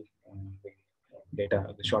fulfill the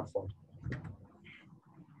data, the shortfall.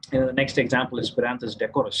 And the next example is Piranthus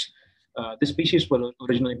decorus. This species was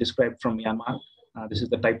originally described from Myanmar. This is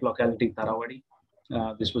the type locality Tarawadi.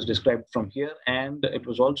 This was described from here, and it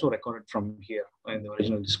was also recorded from here in the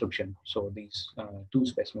original description. So these two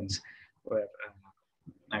specimens were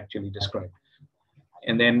actually described.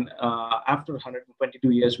 And then after 122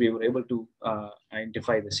 years, we were able to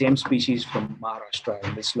identify the same species from Maharashtra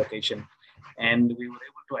in this location. And we were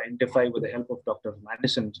able to identify, with the help of Dr.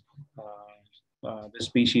 Madison, the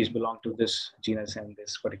species belong to this genus and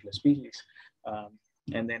this particular species.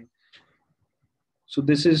 And then, so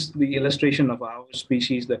this is the illustration of our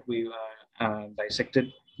species that we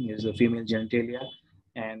dissected. Is the female genitalia,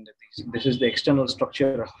 and this is the external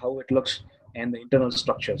structure, how it looks, and the internal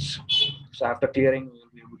structures. So after clearing, we'll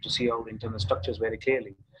be able to see all the internal structures very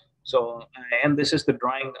clearly. So, and this is the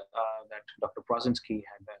drawing that Dr. Prozinski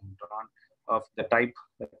had drawn of the type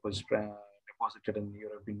that was deposited in the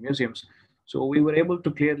European museums. So we were able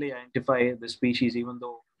to clearly identify the species, even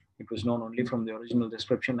though it was known only from the original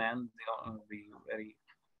description and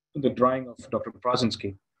the drawing of Dr.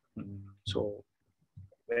 Prozinski. So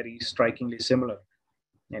very strikingly similar,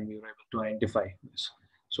 and we were able to identify this.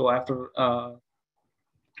 So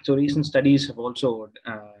so recent studies have also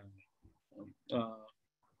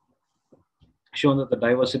shown that the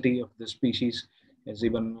diversity of the species is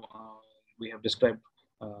even, we have described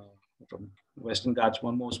from Western Ghats,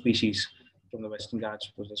 one more species from the Western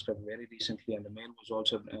Ghats was described very recently, and the male was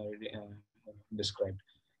also described.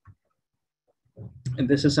 And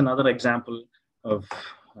this is another example of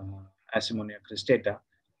Asimonia cristata,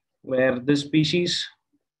 where this species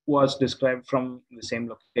was described from the same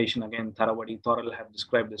location. Again, Tharavadi Thorel had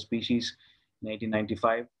described the species in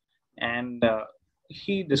 1895, and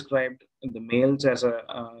he described the males as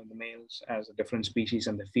a different species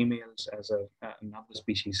and the females as another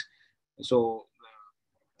species. So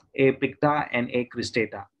A. picta and A.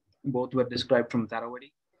 cristata both were described from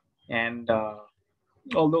Tharavadi, and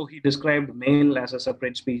although he described male as a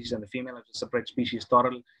separate species and the female as a separate species,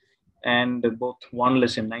 Thorel and both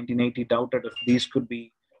Wanless in 1980 doubted if these could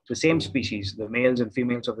be the same species, the males and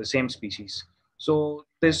females of the same species. So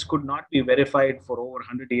this could not be verified for over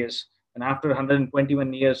 100 years. And after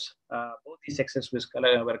 121 years, both these sexes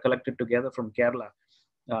were collected together from Kerala.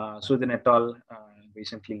 Sudhin et al.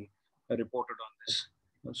 Recently reported on this.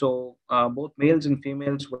 So both males and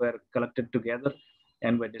females were collected together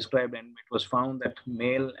and were described, and it was found that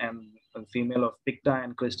male and female of Picta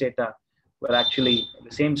and Cristata were actually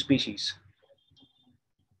the same species.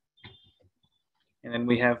 And then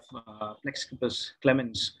we have Plexippus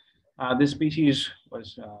clemens. This species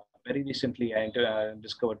was very recently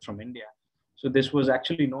discovered from India. So this was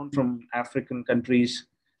actually known from African countries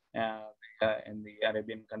and the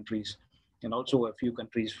Arabian countries, and also a few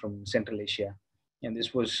countries from Central Asia. And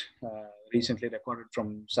this was recently recorded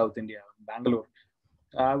from South India, Bangalore.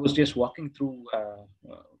 I was just walking through a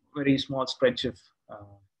very small stretch of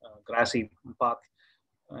grassy path,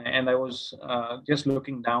 and I was just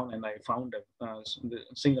looking down, and I found a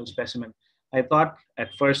single specimen. I thought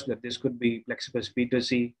at first that this could be Plexippus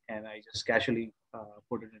petersi, and I just casually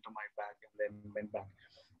put it into my bag and then went back.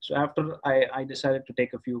 So after I decided to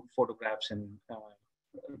take a few photographs and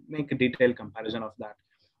make a detailed comparison of that.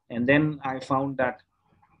 And then I found that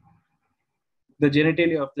the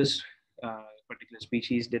genitalia of this particular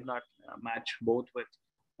species did not match both with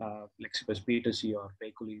Plexippus petersi or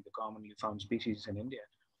Peculi, the commonly found species in India.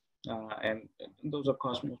 And those are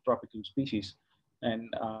cosmotropical species.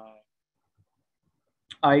 And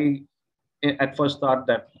I at first thought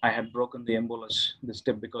that I had broken the embolus, this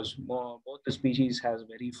tip, because both the species has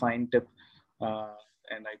very fine tip.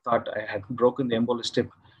 And I thought I had broken the embolus tip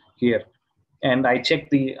here. And I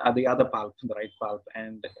checked the other pulp, the right pulp,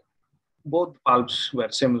 and both pulps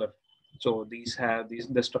were similar. So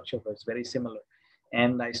the structure was very similar.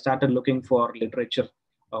 And I started looking for literature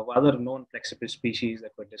of other known Plexippus species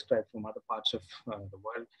that were described from other parts of the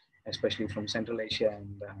world, especially from Central Asia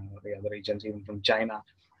and the other regions, even from China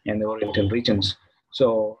and the Oriental regions.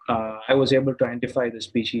 So I was able to identify the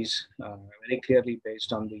species very clearly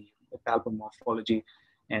based on the palpomorphology,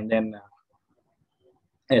 and then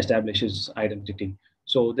establishes identity.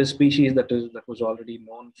 So this species that was already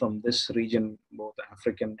known from this region, both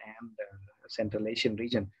African and Central Asian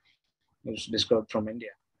region, was discovered from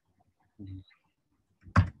India.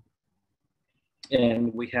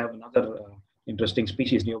 And we have another interesting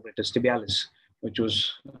species, Neobritus tibialis, which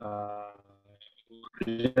was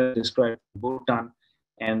described in Bhutan,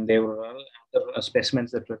 and there were other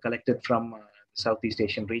specimens that were collected from the Southeast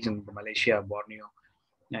Asian region, Malaysia, Borneo,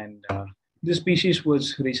 and this species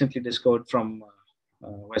was recently discovered from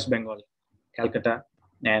West Bengal, Calcutta,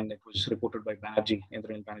 and it was reported by Banerjee,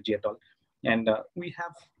 Indranil Banerjee et al. And we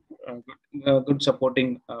have good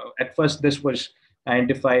supporting. At first, this was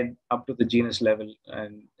identified up to the genus level,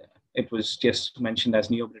 and it was just mentioned as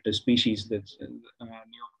Neobritus species. That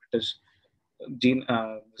Neobritus gene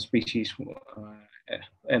species,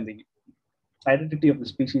 and the identity of the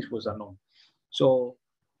species was unknown. So,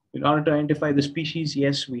 in order to identify the species,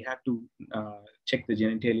 yes, we had to check the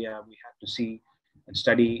genitalia. We had to see and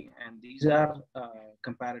study, and these are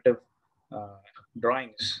comparative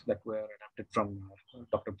drawings that were adapted from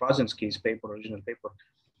Dr. Prozinski's paper, original paper,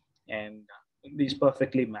 and these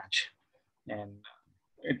perfectly match. And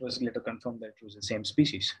it was later confirmed that it was the same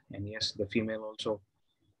species. And yes, the female also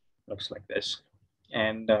looks like this.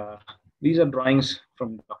 And these are drawings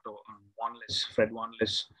from Dr. Wanless, Fred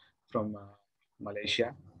Wanless from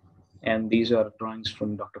Malaysia. And these are drawings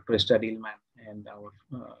from Dr. Krista Dielman, and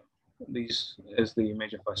this is the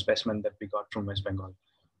image of a specimen that we got from West Bengal.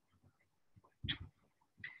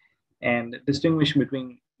 And distinguish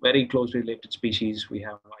between very closely related species, we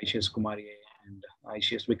have Aeschyus kumariae and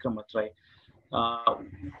Aeschyus vikramatrai.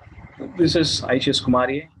 This is Aishas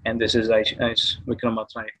Kumari and this is Aish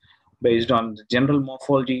Vikramathrai. Based on the general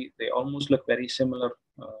morphology, they almost look very similar,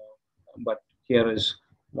 but here is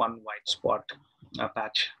one white spot, a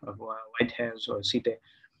patch of white hairs or setae,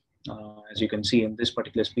 as you can see in this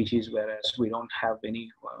particular species, whereas we don't have any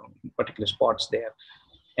particular spots there.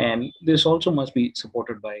 And this also must be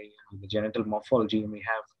supported by the genital morphology. And we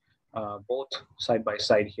have both side by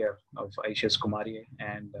side here of Aishas Kumari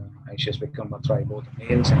and Aishas Vikramathrai, both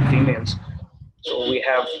males and females. So we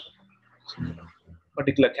have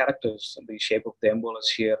particular characters, the shape of the embolus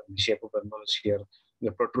here, the shape of embolus here,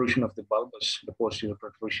 the protrusion of the bulbus, the posterior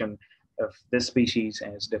protrusion of this species,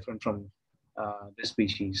 and it's different from this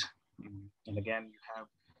species. And again, you have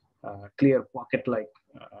clear pocket-like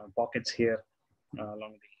pockets here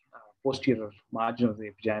along the posterior margin of the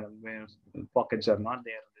vagina, where pockets are not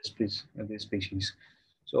there in this species.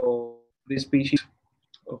 So this species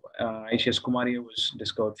of Aishas Kumaria was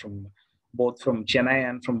discovered from both from Chennai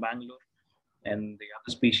and from Bangalore, and the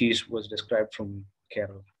other species was described from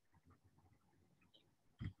Kerala.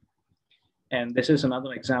 And this is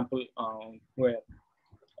another example where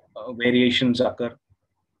variations occur.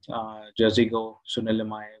 Jersigo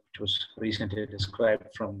sunilamae, which was recently described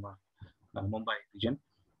from Mumbai region.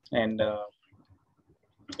 And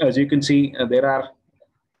as you can see, there are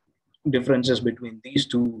differences between these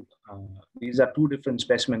two. These are two different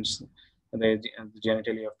specimens, the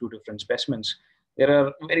genitalia of two different specimens. There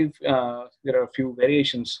are a few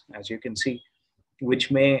variations, as you can see,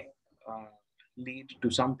 which may lead to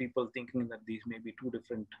some people thinking that these may be two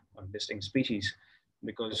different distinct species,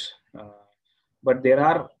 because but there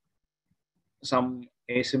are some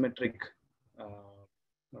asymmetric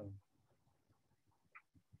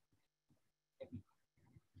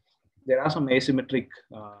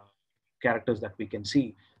characters that we can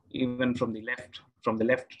see even from the left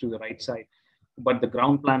to the right side, but the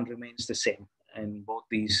ground plan remains the same in both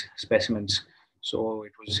these specimens. So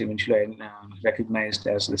it was eventually recognized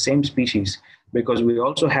as the same species, because we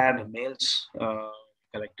also had males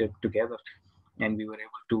collected together, and we were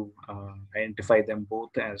able to identify them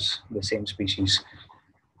both as the same species.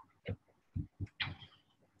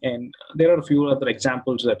 And there are a few other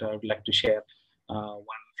examples that I would like to share. One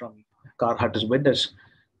from Carhartus vidus.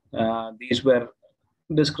 These were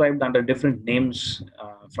described under different names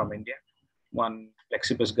from India. One,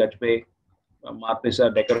 Flexipus gajbe, Marpisa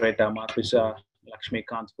decorata, Marpisa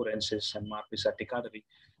Lakshmikantpurensis, and Marpisa ticadari.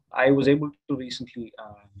 I was able to recently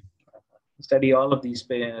study all of these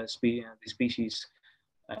species,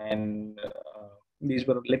 and these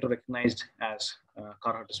were later recognized as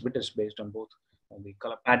Carhartus vidus based on both the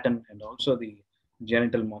color pattern and also the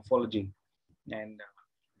genital morphology. And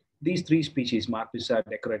these three species, Marpisa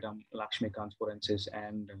decoratum, Lakshmikantpurensis,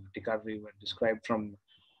 and ticadari, were described from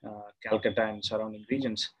Calcutta and surrounding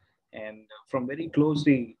regions, and from very close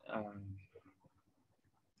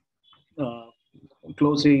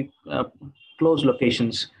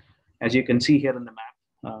locations, as you can see here in the map.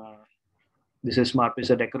 This is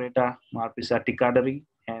Marpisa decorata, Marpisa ticadari,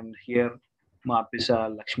 and here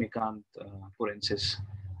Marpisa Lakshmikantpurensis.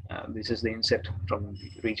 This is the inset from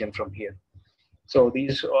the region from here. So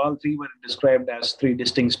these all three were described as three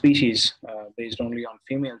distinct species based only on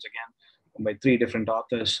females, again, by three different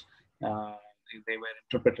authors. They were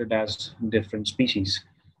interpreted as different species.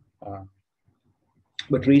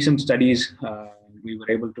 But recent studies, we were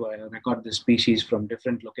able to record this species from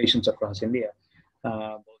different locations across India,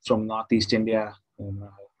 both from Northeast India,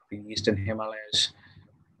 the Eastern Himalayas,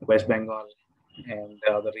 West Bengal, and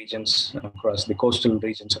other regions across the coastal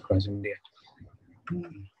regions across India.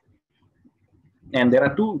 And there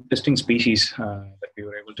are two distinct species that we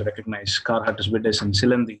were able to recognize, Carhartus vidus and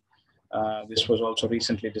Silandi. This was also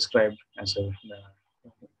recently described as a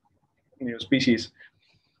new species.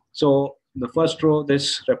 So the first row,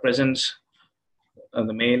 this represents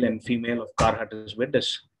the male and female of Carhartus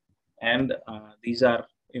vidus. And these are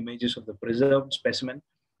images of the preserved specimen.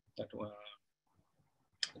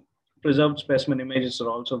 Preserved specimen images are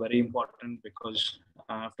also very important, because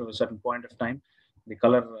after a certain point of time, the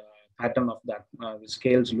color pattern of that, the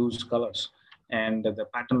scales lose colors, and the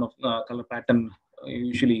pattern of color pattern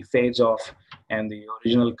usually fades off, and the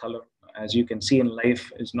original color, as you can see in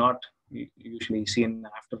life, is not usually seen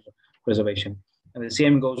after preservation. And the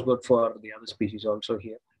same goes good for the other species also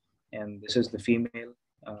here. And this is the female.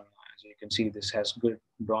 As you can see, this has good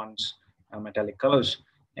bronze metallic colors.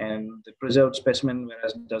 And the preserved specimen,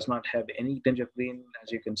 whereas does not have any tinge of green,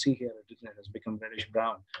 as you can see here, it has become reddish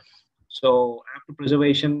brown. So after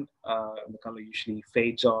preservation, the color usually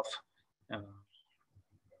fades off,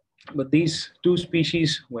 But these two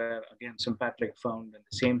species were again sympatric, found in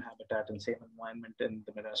the same habitat and same environment in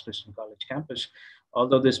the Madras Christian College campus.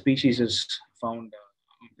 Although this species is found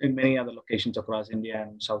in many other locations across India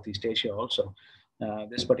and Southeast Asia also,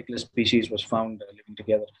 this particular species was found living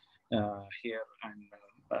together here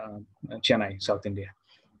in Chennai, South India.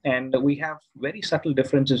 And we have very subtle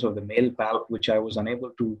differences of the male palp, which I was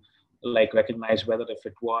unable to like recognize whether if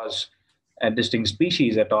it was a distinct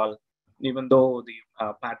species at all, even though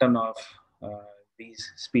the pattern of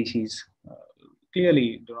these species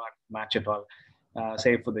clearly do not match at all.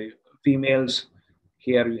 Say for the females,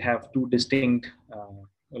 here you have two distinct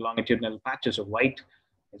longitudinal patches of white,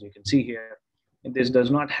 as you can see here. And this does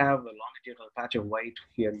not have a longitudinal patch of white.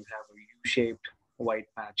 Here you have a U-shaped white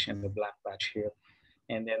patch and a black patch here.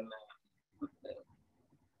 And then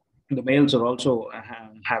the males are also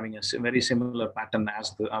having a very similar pattern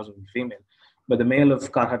as the female. But the male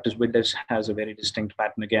of Carhartus viridis has a very distinct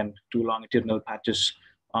pattern, again, two longitudinal patches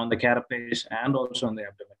on the carapace and also on the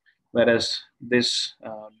abdomen, whereas this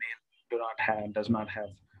male does not have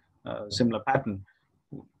a similar pattern.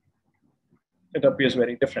 It appears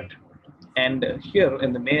very different. And here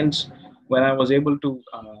in the males, when I was able to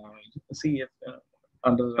see it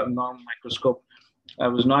under the normal microscope, I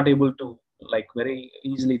was not able to like very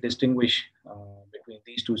easily distinguish between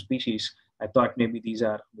these two species. I thought maybe these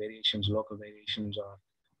are variations, local variations, or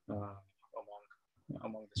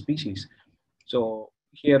among the species. So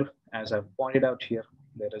here, as I've pointed out here,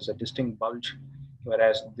 there is a distinct bulge,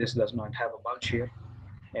 whereas this does not have a bulge here.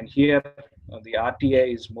 And here, the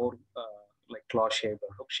RTA is more like claw-shaped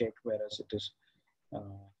or hook-shaped, whereas it is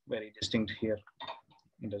very distinct here.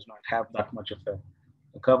 It does not have that much of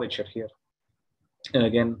a curvature here. And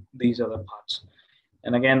again, these are the parts.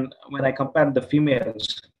 And again, when I compared the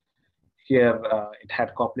females, here it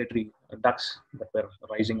had copulatory ducts that were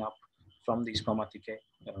rising up from the spermaticae.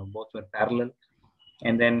 Both were parallel.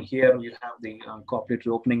 And then here you have the copulatory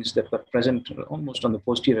openings that were present almost on the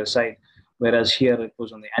posterior side, whereas here it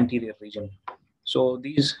was on the anterior region. So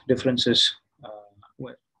these differences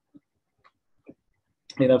were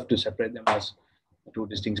enough to separate them as two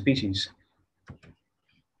distinct species.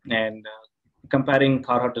 And comparing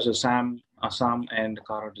Carhartus Assam and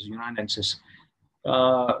Carhartus yunnanensis.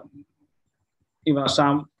 Even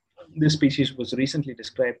Assam, this species was recently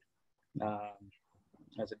described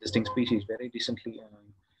as a distinct species very recently,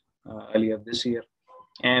 earlier this year.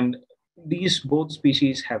 And these both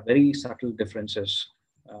species have very subtle differences.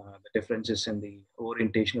 The differences in the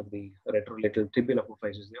orientation of the retrolateral tibia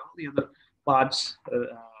apophysis. All the other parts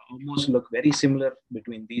almost look very similar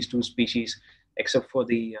between these two species, except for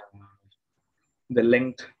the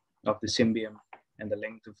length of the cymbium and the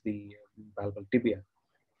length of the palpal tibia.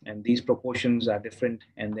 And these proportions are different.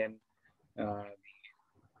 And then the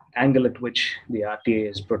angle at which the RTA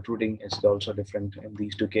is protruding is also different in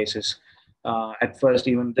these two cases. At first,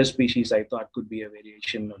 even this species I thought could be a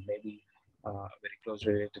variation of maybe a very close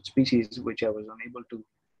related species, which I was unable to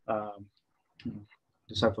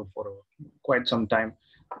decipher for quite some time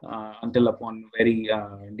until upon very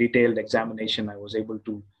detailed examination, I was able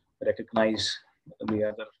to recognize the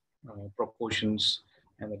other proportions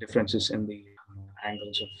and the differences in the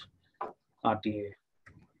angles of RTA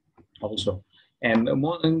also. And in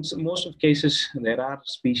most of cases, there are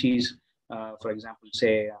species, for example,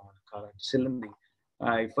 say Carhartus silindri.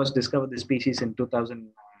 I first discovered the species in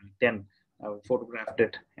 2010. I photographed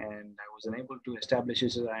it, and I was unable to establish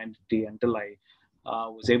its identity until I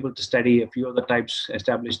was able to study a few other types,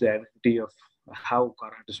 establish the identity of how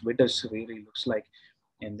Carhartus viridis really looks like.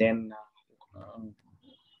 And then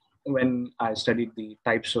when I studied the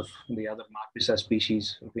types of the other Marpisa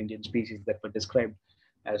species of Indian species that were described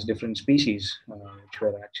as different species, which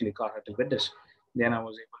were actually Carhartus viridis, then I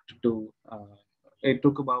was able to do, it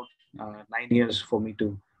took about 9 years for me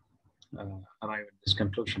to arrive at this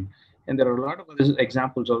conclusion. And there are a lot of other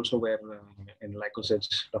examples also where in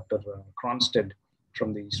lycocytes, Dr. Kronstedt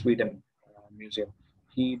from the Sweden Museum,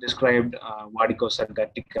 he described Vadicosa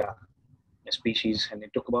gattica, a species, and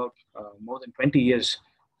it took about more than 20 years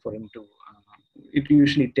for him to, it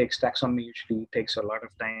usually takes, taxonomy usually takes a lot of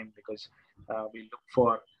time because we look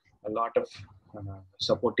for a lot of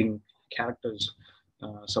supporting characters,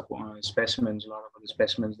 specimens, a lot of other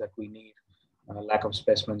specimens that we need, lack of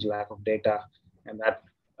specimens, lack of data, and that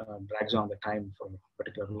drags on the time for a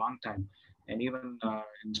particular long time. And even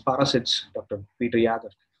in parasites, Dr. Peter Jager,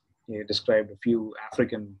 he described a few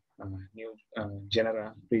African new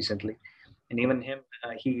genera recently. And even him,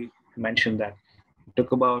 he mentioned that it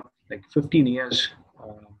took about like 15 years.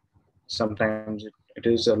 Sometimes it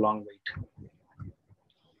is a long wait.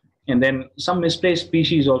 And then some misplaced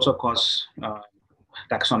species also cause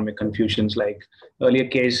taxonomic confusions. Like earlier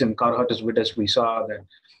case in Carhotus vitis, we saw that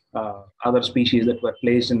other species that were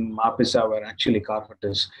placed in Mapisa were actually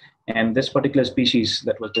Carhotus. And this particular species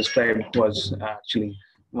that was described was actually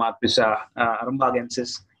Mapisa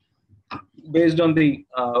arumbagensis. Based on the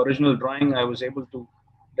original drawing, I was able to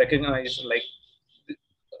recognize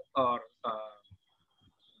or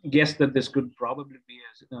guess that this could probably be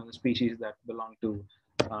a species that belong to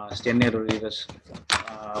Stenarius.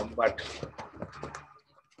 But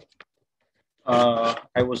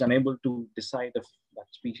I was unable to decide if that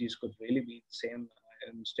species could really be the same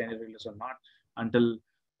in Stenarius or not until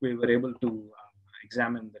we were able to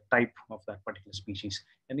examine the type of that particular species.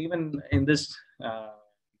 And even in this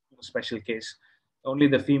special case, only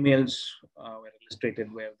the females were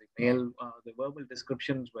illustrated, where the male, the verbal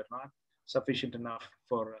descriptions were not sufficient enough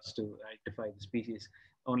for us to identify the species.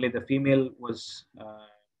 Only the female was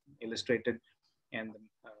illustrated, and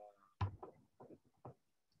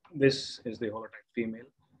this is the holotype female,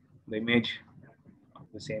 the image of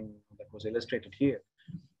the same that was illustrated here.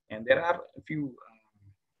 And there are a few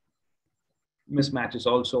mismatches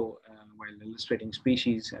also while illustrating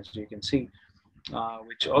species, as you can see,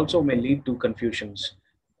 which also may lead to confusions.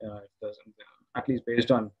 At least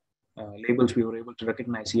based on labels, we were able to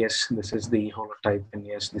recognize, yes, this is the holotype, and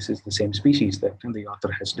yes, this is the same species that the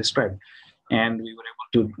author has described. And we were able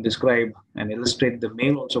to describe and illustrate the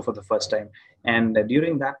male also for the first time. And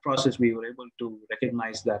during that process, we were able to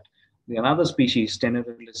recognize that another species,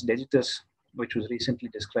 Stenarius digitus, which was recently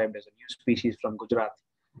described as a new species from Gujarat,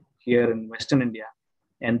 here in Western India.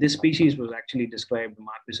 And this species was actually described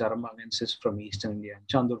Marpis arumbagensis from Eastern India, and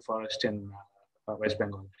Chandur forest in West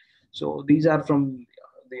Bengal. So these are from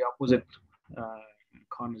the opposite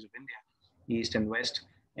corners of India, East and West.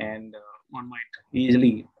 And one might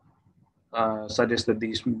easily suggest that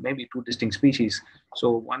these may be two distinct species.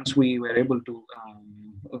 So once we were able to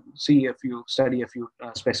study a few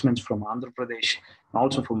specimens from Andhra Pradesh,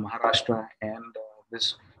 also from Maharashtra, and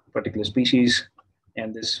this particular species,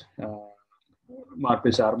 and this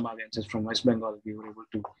Marpis arumbagensis from West Bengal, we were able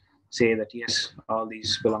to say that yes, all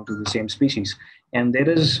these belong to the same species. And there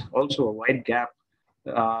is also a wide gap.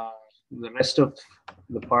 The rest of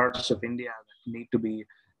the parts of India that need to be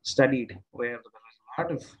studied, where there is a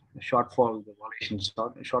lot of shortfall, the evaluation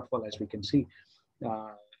shortfall, as we can see.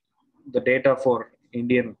 The data for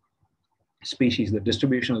Indian species, the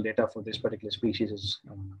distributional data for this particular species is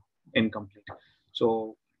incomplete.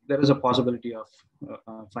 So there is a possibility of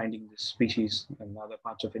finding this species in other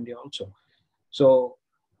parts of India also. So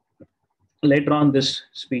later on, this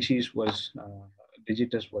species was,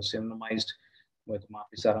 digitus was synonymized with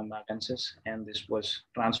Marpis arumbagensis, and this was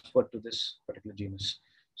transferred to this particular genus.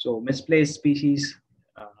 So misplaced species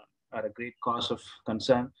are a great cause of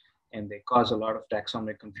concern, and they cause a lot of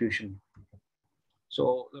taxonomic confusion.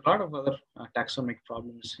 So a lot of other taxonomic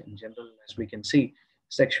problems in general, as we can see,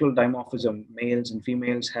 sexual dimorphism, males and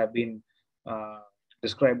females have been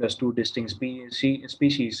described as two distinct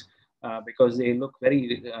species because they look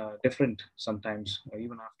very different sometimes,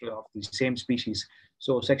 even after of the same species.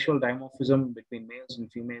 So sexual dimorphism between males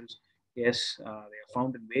and females, yes, they are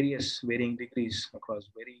found in varying degrees across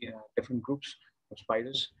very different groups of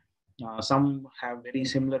spiders. Some have very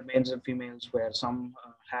similar males and females, where some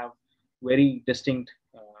have very distinct,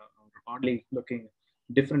 oddly looking,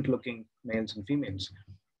 different looking males and females.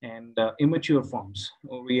 And immature forms,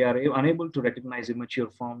 we are unable to recognize immature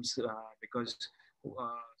forms because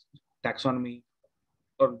taxonomy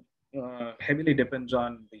heavily depends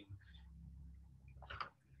on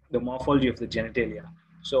the morphology of the genitalia.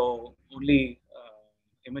 So only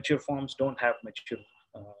immature forms don't have mature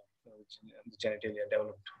genitalia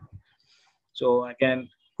developed. So again,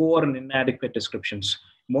 poor and inadequate descriptions.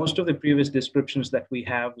 Most of the previous descriptions that we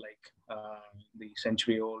have, like the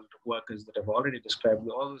century-old workers that have already described,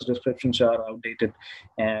 all those descriptions are outdated,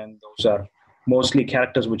 and those are mostly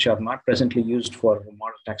characters which are not presently used for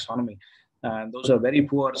modern taxonomy. And those are very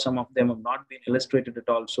poor. Some of them have not been illustrated at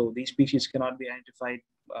all. So these species cannot be identified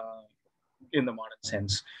in the modern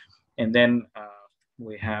sense. And then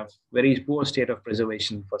we have very poor state of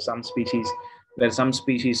preservation for some species, where some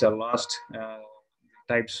species are lost,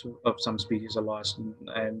 types of some species are lost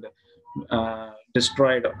and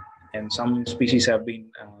destroyed, and some species have been,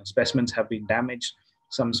 specimens have been damaged.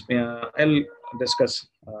 I'll discuss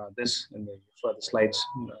this in the further slides.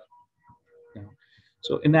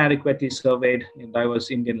 So inadequately surveyed in diverse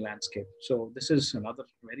Indian landscape. So this is another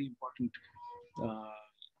very important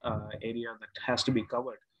area that has to be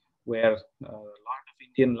covered, where a lot of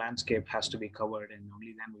Indian landscape has to be covered, and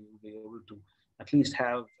only then we will be able to at least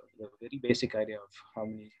have a very basic idea of how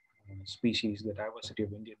many species, the diversity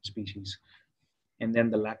of Indian species. and then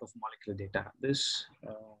the lack of molecular data. This,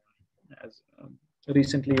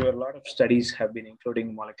 recently, a lot of studies have been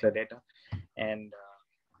including molecular data, and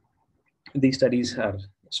these studies are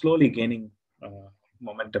slowly gaining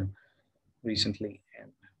momentum recently.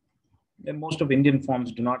 And most of Indian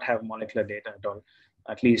forms do not have molecular data at all.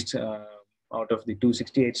 At least out of the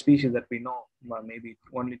 268 species that we know, maybe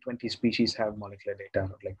only 20 species have molecular data,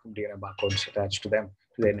 like DNA barcodes attached to them,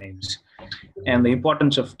 to their names. And the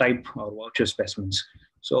importance of type or voucher specimens.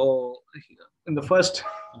 So in the first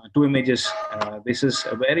two images, this is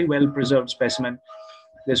a very well preserved specimen.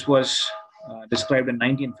 This was described in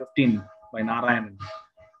 1915 by Narayanan.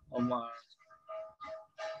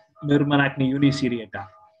 Myrmanacne uniseriata.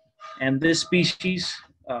 And this species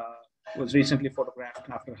was recently photographed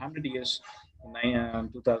after 100 years in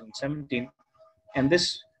 2017. And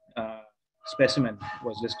this specimen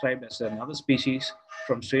was described as another species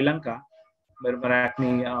from Sri Lanka,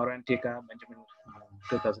 Myrmanacne aurantica, Benjamin,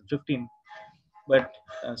 2015. But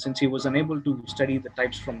since he was unable to study the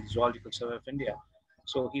types from the Zoological Survey of India,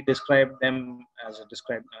 so he described them as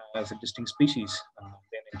a distinct species.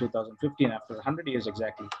 Then in 2015, after 100 years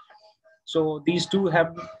exactly. So these two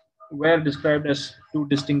were described as two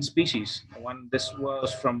distinct species. This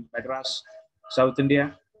was from Madras, South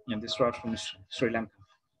India, and this was from Sri Lanka.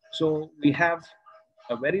 So we have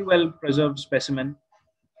a very well preserved specimen,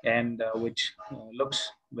 and which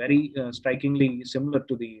looks very strikingly similar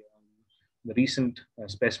to the recent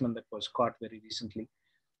specimen that was caught very recently.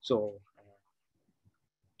 So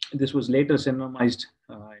this was later synonymized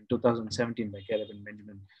in 2017 by Caleb and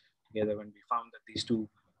Benjamin together, when we found that these two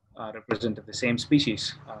represented the same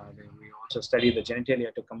species. We also studied the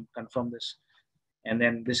genitalia to confirm this. And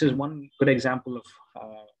then this is one good example of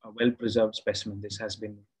a well-preserved specimen. This has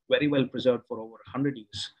been very well preserved for over 100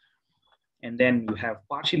 years. And then you have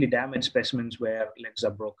partially damaged specimens where legs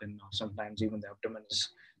are broken, or sometimes even the abdomen is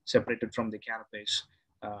separated from the carapace.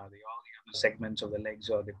 All the other segments of the legs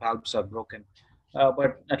or the palps are broken.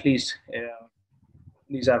 But at least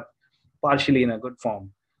these are partially in a good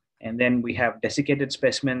form. And then we have desiccated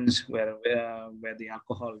specimens where the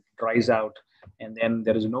alcohol dries out, and then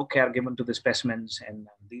there is no care given to the specimens. And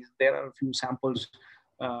there are a few samples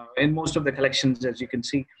in most of the collections, as you can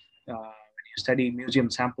see. When you study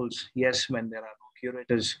museum samples, yes, when there are no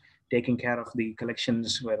curators taking care of the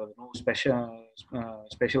collections, where there are no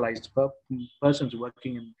specialized persons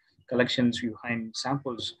working in collections, you find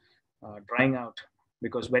samples drying out,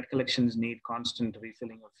 because wet collections need constant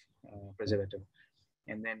refilling of preservative.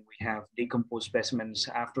 And then we have decomposed specimens.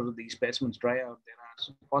 After these specimens dry out, there are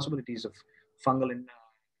some possibilities of fungal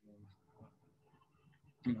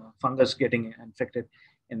fungus getting infected.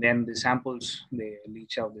 And then the samples, they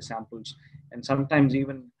leach out the samples. And sometimes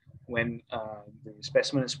even when the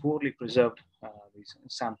specimen is poorly preserved, these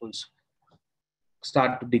samples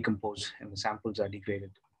start to decompose and the samples are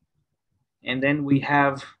degraded. And then we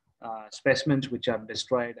have specimens which are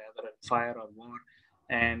destroyed either in fire or war.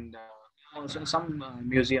 And also some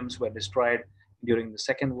museums were destroyed during the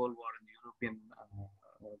Second World War in the European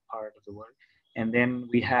part of the world. And then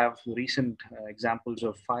we have recent examples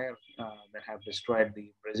of fire that have destroyed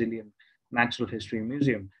the Brazilian Natural History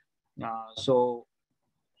Museum. So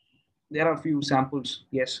there are a few samples.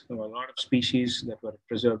 Yes, there were a lot of species that were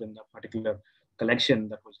preserved in that particular collection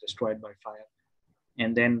that was destroyed by fire.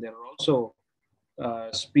 And then there are also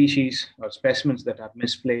species or specimens that are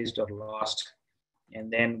misplaced or lost. And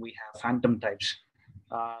then we have phantom types.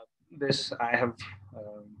 I have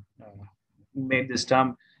made this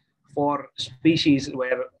term for species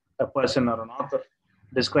where a person or an author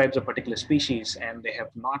describes a particular species and they have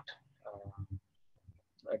not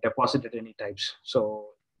deposited any types.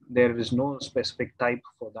 So there is no specific type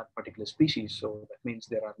for that particular species. So that means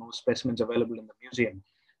there are no specimens available in the museum.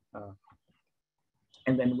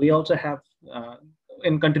 And then we also have,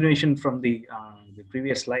 in continuation from the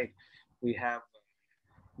previous slide, we have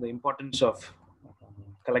the importance of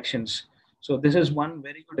collections. So this is one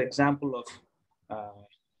very good example of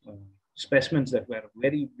specimens that were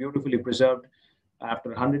very beautifully preserved after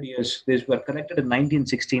 100 years. These were collected in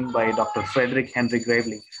 1916 by Dr. Frederick Henry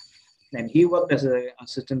Gravely. And he worked as an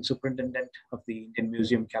assistant superintendent of the Indian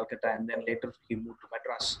Museum, Calcutta, and then later he moved to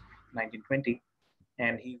Madras in 1920.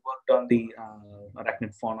 And he worked on the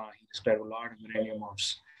arachnid fauna. He described a lot of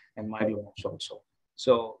mariniomorphs and mygalomorphs also.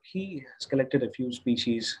 So he has collected a few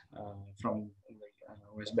species from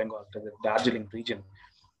West Bengal to the Darjeeling region.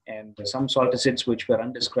 And some salticids which were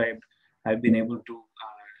undescribed, I've been able to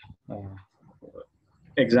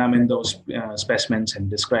examine those specimens and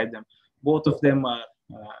describe them. Both of them are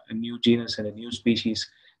a new genus and a new species.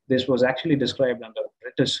 This was actually described under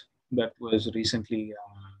British, that was recently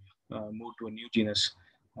move to a new genus.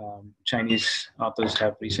 Chinese authors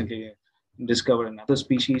have recently discovered another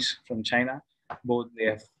species from China. Both they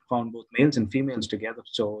have found both males and females together,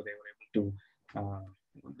 so they were able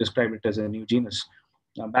to describe it as a new genus.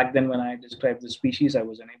 Back then, when I described the species, I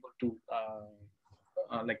was unable to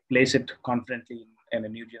like place it confidently in a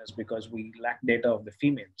new genus because we lack data of the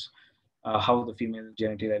females, how the female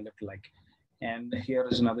genitalia look like. And here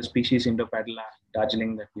is another species, Indopadilla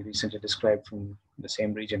Darjeeling, that we recently described from the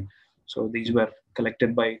same region. So these were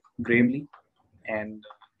collected by Gravely and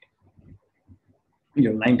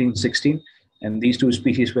 1916, and these two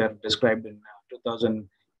species were described in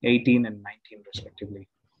 2018 and 19 respectively.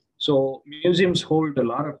 So museums hold a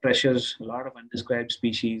lot of treasures, a lot of undescribed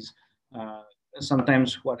species.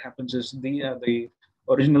 Sometimes what happens is the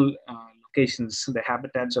original locations, the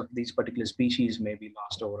habitats of these particular species may be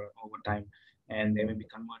lost over time, and they may be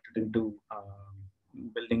converted into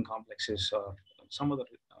building complexes or some other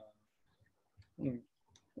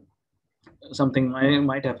something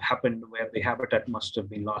might have happened where the habitat must have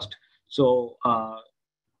been lost. So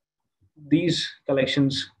these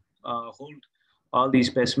collections hold all these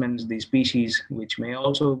specimens, these species, which may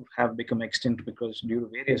also have become extinct because due to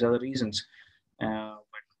various other reasons.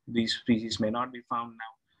 But these species may not be found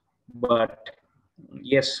now. But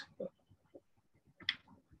yes,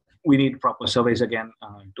 we need proper surveys again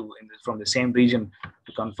from the same region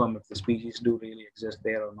to confirm if the species do really exist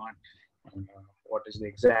there or not, and what is the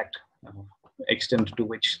exact extent to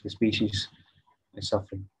which the species is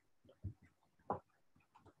suffering.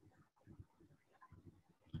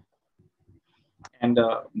 And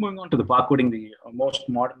moving on to the barcoding, the most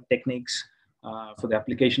modern techniques for the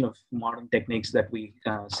application of modern techniques that we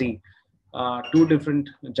see. Two different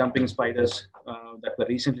jumping spiders that were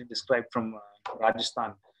recently described from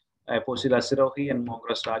Rajasthan, Posila sirohi and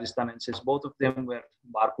Mogras rajasthanensis. Both of them were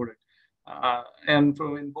barcoded. And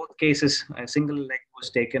in both cases, a single leg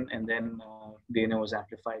was taken and then DNA was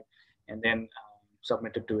amplified and then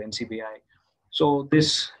submitted to NCBI. So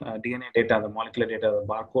this DNA data, the molecular data, the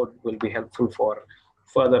barcode will be helpful for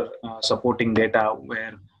further supporting data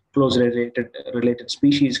where close related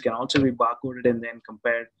species can also be barcoded and then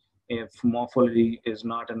compared if morphology is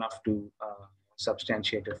not enough to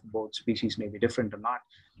substantiate if both species may be different or not.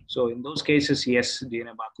 So in those cases, yes,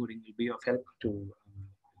 DNA barcoding will be of help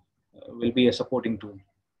will be a supporting tool.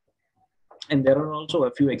 And there are also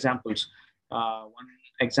a few examples. One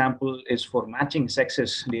example is for matching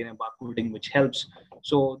sexes DNA barcoding, which helps.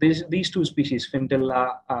 So these two species,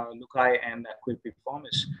 Fintella lucai and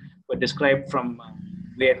Quilpiformis, were described from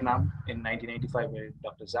Vietnam in 1985 by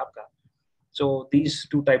Dr. Zapka. So these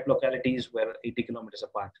two type localities were 80 kilometers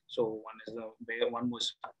apart. So one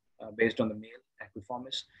was based on the male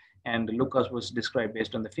Equiformis, and Lucas was described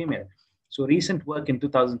based on the female. So recent work in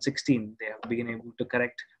 2016, they have been able to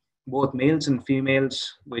correct both males and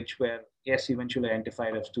females, which were, yes, eventually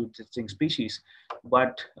identified as two distinct species.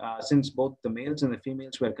 But since both the males and the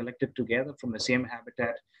females were collected together from the same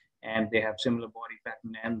habitat, and they have similar body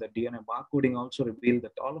pattern, and the DNA barcoding also revealed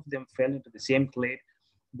that all of them fell into the same clade.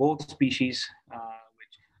 Both species,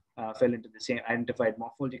 which fell into the same identified,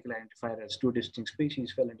 morphologically identified as two distinct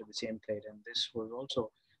species, fell into the same clade. And this was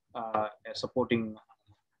also a supporting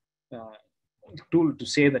tool to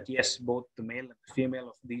say that yes, both the male and the female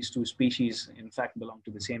of these two species in fact belong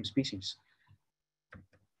to the same species.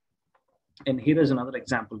 And here is another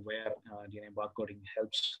example where DNA barcoding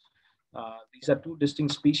helps. These are two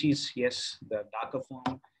distinct species, yes, the darker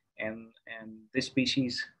form and this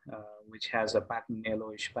species which has a pattern,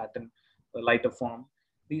 yellowish pattern, the lighter form.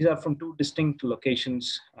 These are from two distinct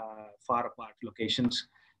locations, far apart locations,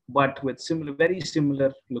 but with very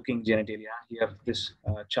similar looking genitalia. Here, this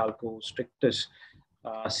Chalco strictus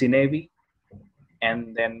Sinevi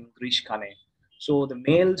and then Grishkane. So the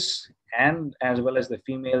males and as well as the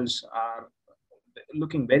females are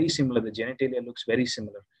looking very similar. The genitalia looks very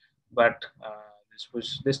similar, but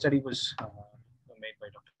this study was made by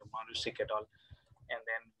Dr. Madras et al. And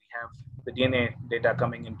then we have the DNA data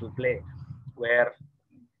coming into play, where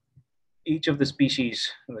each of the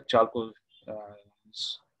species, the Chalco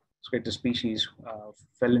strictus species,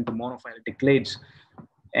 fell into monophyletic clades,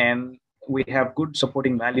 and we have good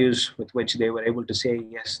supporting values with which they were able to say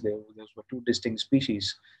yes, those were two distinct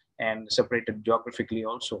species and separated geographically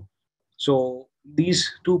also. So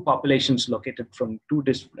these two populations located from two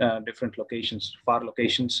different locations, far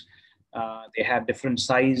locations, they had different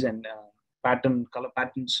size and color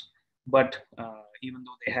patterns, but even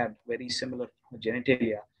though they had very similar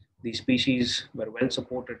genitalia, these species were well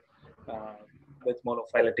supported with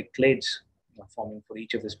monophyletic clades forming for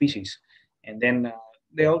each of the species. And then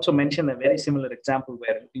they also mention a very similar example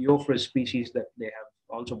where Eophorus species that they have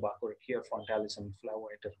also barcoded here, frontalis and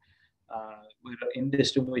flavoiter. Were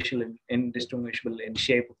indistinguishable in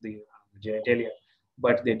shape of the genitalia,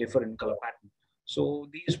 but they differ in color pattern. So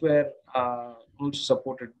these were also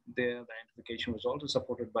supported, the identification was also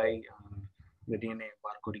supported by the DNA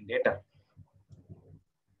barcoding data.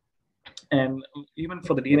 And even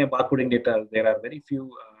for the DNA barcoding data, there are very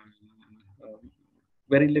few,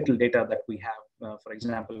 very little data that we have. For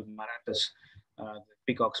example, Maratus, the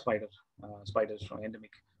peacock spiders from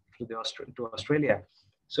endemic to Australia.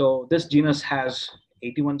 So this genus has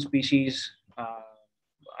 81 species,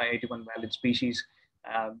 81 valid species.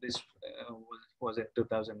 This was in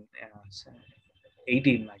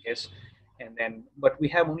 2018, I guess. And then, but we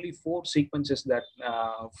have only 4 sequences that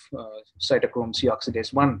of cytochrome C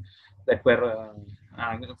oxidase 1 that were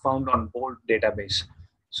found on BOLD database.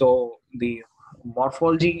 So the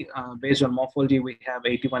morphology, based on morphology, we have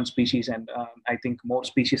 81 species, and I think more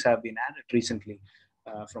species have been added recently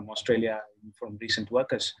from Australia, from recent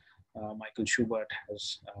workers. Michael Schubert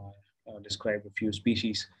has described a few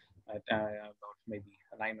species, about maybe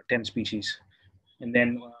 9 or 10 species. And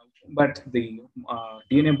then, but the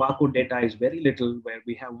DNA barcode data is very little, where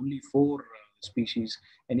we have only 4 species,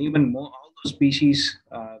 and even more, all those species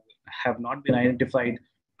have not been identified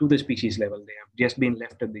to the species level. They have just been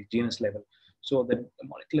left at the genus level. So the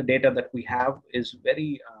molecular data that we have is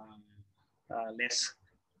very less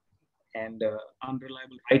and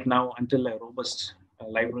unreliable right now, until a robust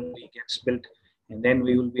library gets built, and then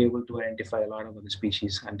we will be able to identify a lot of other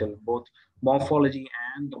species, until both morphology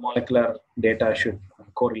and the molecular data should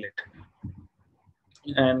correlate.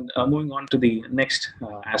 And moving on to the next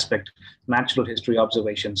aspect, natural history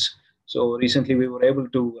observations. So recently we were able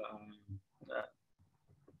to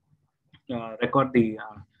record the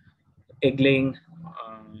egg-laying,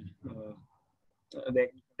 the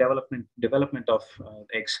development of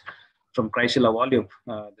eggs from Chrysilla volube,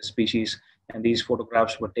 the species. And these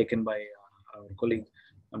photographs were taken by our colleague,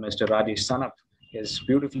 Mr. Rajesh Sanup. He has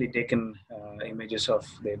beautifully taken images of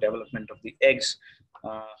the development of the eggs.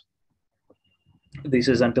 This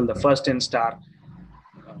is until the first instar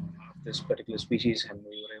of this particular species, and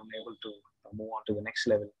we were able to move on to the next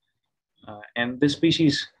level. And this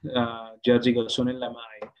species, Jerziga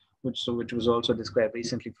sunillamai, which was also described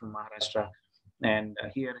recently from Maharashtra. And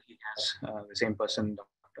here he has the same person,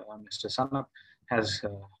 Mr. Sanup, has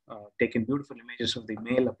taken beautiful images of the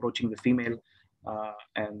male approaching the female,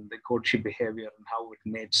 and the courtship behavior and how it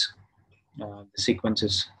mates, the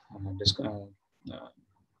sequences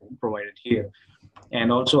provided here.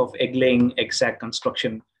 And also of egg-laying, egg sac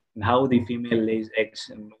construction, and how the female lays eggs,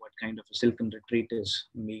 and what kind of a silken retreat is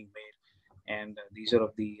being made. And these are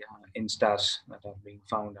of the instars that are being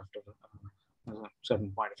found after a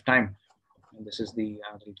certain point of time. And this is the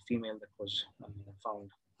adult female that was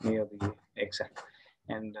found near the egg sac.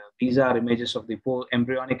 And these are images of the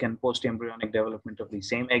embryonic and post-embryonic development of the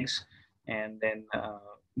same eggs. And then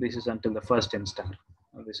this is until the first instar.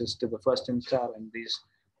 This is to the first instar, and these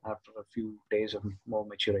after a few days of more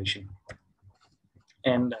maturation.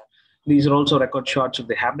 And these are also record shots of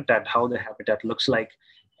the habitat, how the habitat looks like,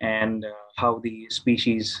 and how the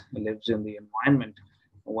species lives in the environment,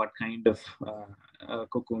 what kind of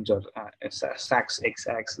cocoons or sacs, egg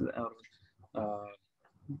sacs,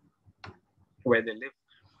 where they live.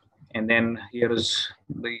 And then here is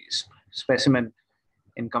the specimen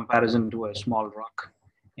in comparison to a small rock,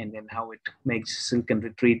 and then how it makes silken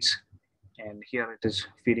retreats. And here it is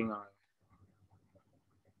feeding on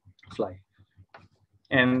a fly.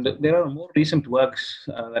 And there are more recent works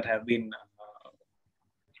that have been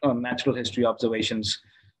on natural history observations,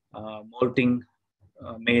 molting,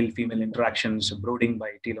 male-female interactions, brooding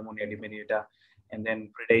by Telemonia diminuta, and then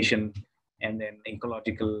predation, and then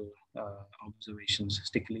ecological observations,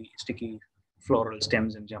 sticky floral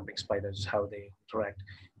stems and jumping spiders, how they interact.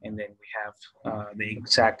 And then we have the egg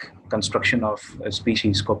sac construction of a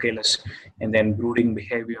species, Coccalus, and then brooding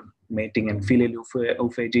behavior, mating, and filial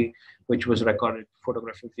euphagy, which was recorded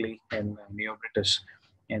photographically in Neobritus.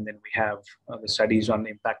 And then we have the studies on the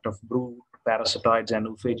impact of brood, parasitoids, and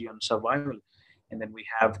euphagy on survival. And then we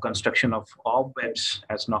have construction of orb beds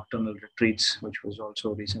as nocturnal retreats, which was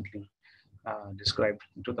also recently described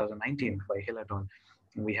in 2019 by Hillardon.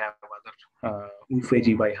 We have other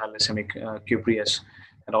euphagy by Halosemic cupreus,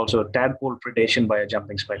 and also tadpole predation by a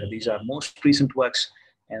jumping spider. These are most recent works,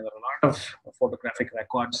 and there are a lot of photographic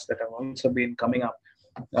records that have also been coming up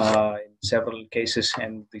in several cases.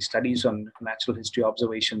 And the studies on natural history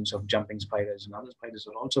observations of jumping spiders and other spiders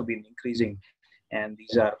have also been increasing. And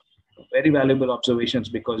these are very valuable observations,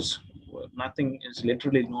 because nothing is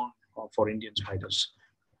literally known for Indian spiders.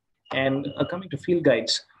 And coming to field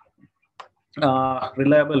guides,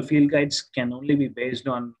 Reliable field guides can only be based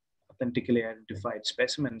on authentically identified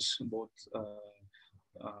specimens, both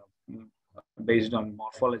based on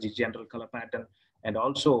morphology, general color pattern, and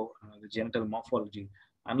also the genital morphology.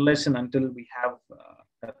 Unless and until we have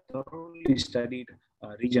a thoroughly studied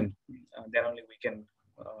region, then only we can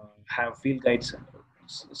have field guides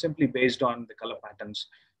simply based on the color patterns,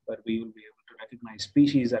 where we will be able to recognize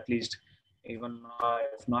species, at least, even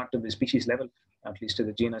if not to the species level, at least to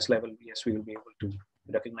the genus level. Yes, we will be able to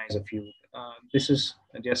recognize a few. This is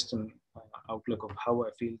just an outlook of how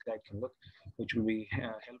a field guide can look, which will be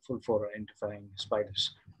helpful for identifying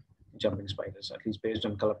spiders, jumping spiders, at least based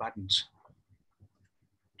on color patterns.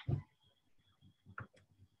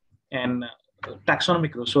 And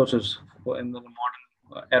taxonomic resources in the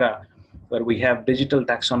modern era, where we have digital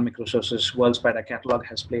taxonomic resources. World Spider Catalog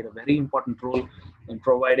has played a very important role in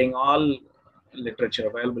providing all literature,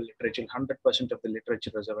 available literature. 100% of the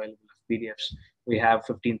literature is available as PDFs. We have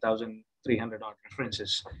 15,300 odd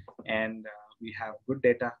references, and we have good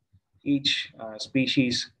data. Each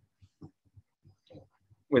species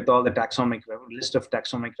with all the taxonomic list of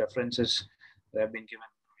taxonomic references that have been given.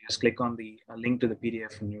 Just click on the link to the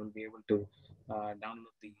PDF and you will be able to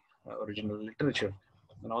download the original literature.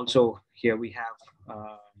 And also here we have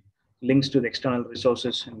links to the external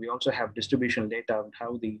resources, and we also have distribution data on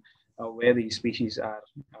how the where the species are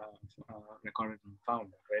recorded and found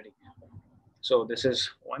already. So this is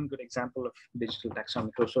one good example of digital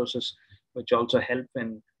taxonomic resources, which also help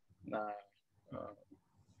in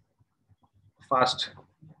fast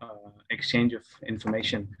exchange of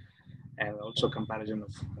information and also comparison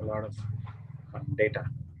of a lot of data.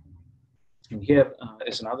 And here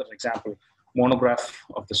is another example, monograph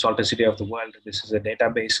of the Salticidae of the world. This is a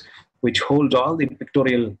database which holds all the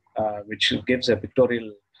pictorial, which gives a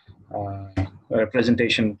pictorial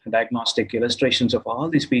representation, diagnostic illustrations of all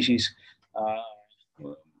the species.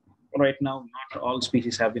 Right now, not all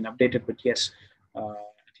species have been updated, but yes,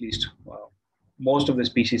 at least most of the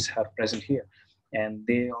species are present here. And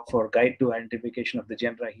they offer guide to identification of the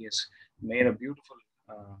genera. He has made a beautiful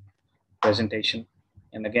presentation.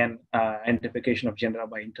 And again, identification of genera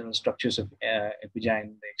by internal structures of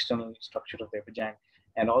epigyne, the external structure of the epigyne,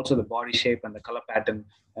 and also the body shape and the color pattern,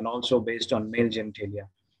 and also based on male genitalia.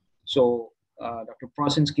 So Dr.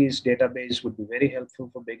 Prosinski's database would be very helpful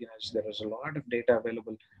for beginners. There is a lot of data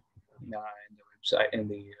available in the website, in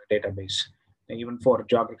the database, and even for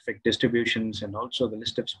geographic distributions, and also the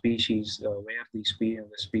list of species, where the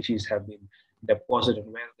species have been deposited,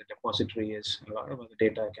 where the depository is. A lot of other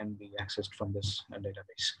data can be accessed from this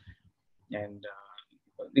database. And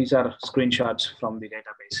these are screenshots from the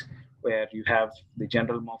database, where you have the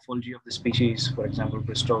general morphology of the species, for example,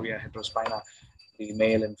 Bristovia heterospina, the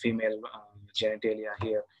male and female genitalia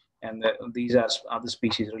here. And these are other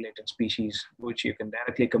species, related species, which you can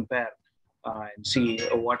directly compare and see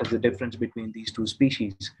what is the difference between these two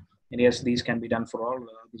species. And yes, these can be done for all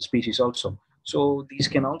the species also. So these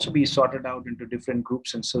can also be sorted out into different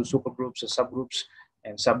groups and supergroups or subgroups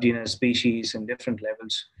and subgenus, species, and different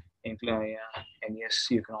levels. And yes,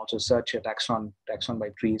 you can also search a taxon by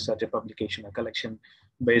tree, search a publication, a collection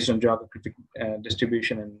based on geographic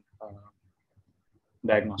distribution and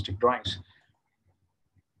diagnostic drawings.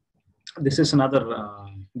 This is another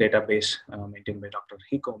database maintained by Dr.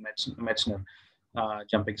 Hiko Metzner,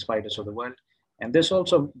 Jumping Spiders of the World. And this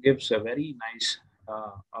also gives a very nice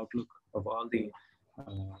outlook of all the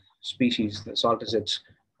species, the salticids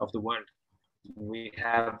of the world. We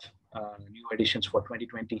have new editions for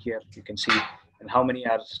 2020 here. You can see, and how many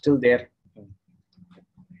are still there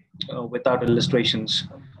without illustrations,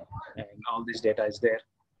 and all this data is there.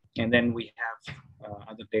 And then we have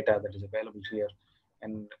other data that is available here,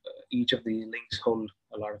 and each of the links hold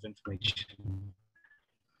a lot of information.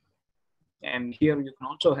 And here you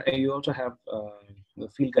also have the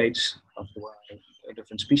field guides of the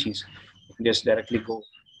different species. You can just directly go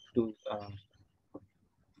to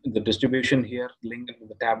the distribution here, link in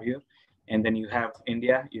the tab here, and then you have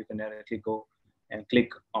India. You can directly go and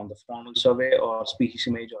click on the formal survey or species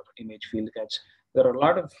image or image field guides. There are a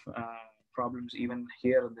lot of problems even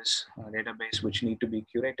here in this database which need to be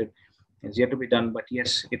curated. It's yet to be done, but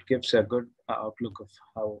yes, it gives a good outlook of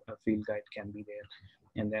how a field guide can be there.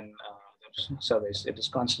 And then surveys, it is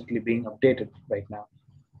constantly being updated right now.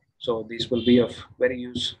 So these will be of very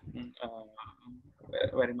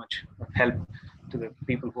much help to the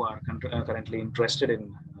people who are currently interested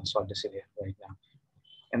in Salticidae right now.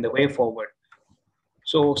 And the way forward.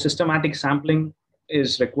 So systematic sampling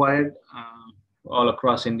is required all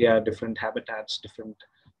across India, different habitats, different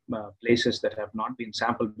places that have not been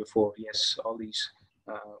sampled before. Yes, all these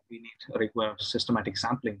we require systematic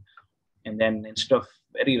sampling. And then instead of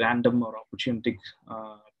very random or opportunistic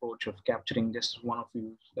approach of capturing just one of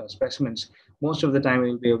few specimens, most of the time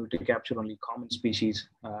we'll be able to capture only common species,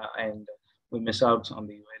 and we miss out on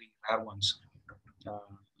the very rare ones. Uh,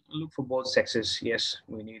 Look for both sexes. Yes,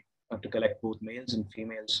 we need to collect both males and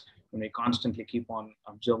females, and we constantly keep on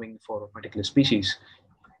observing for a particular species.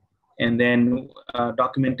 And then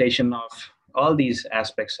documentation of all these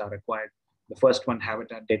aspects are required. The first one,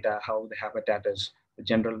 habitat data, how the habitat is, the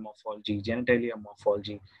general morphology, genitalia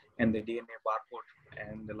morphology, and the DNA barcode,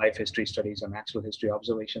 and the life history studies and natural history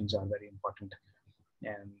observations are very important.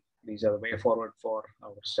 And these are the way forward for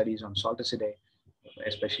our studies on Salticidae,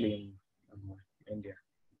 especially in India.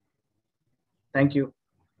 Thank you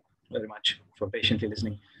very much for patiently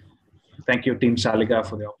listening. Thank you, Team Saaliga,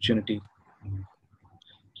 for the opportunity.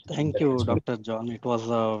 Thank you, Dr. John. It was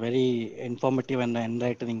a very informative and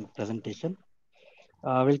enlightening presentation.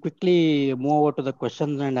 We'll quickly move over to the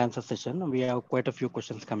questions and answer session. We have quite a few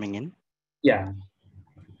questions coming in. Yeah.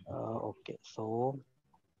 Okay, so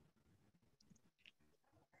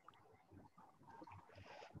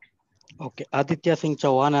okay, Aditya Singh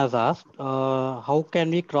Chauhan has asked, how can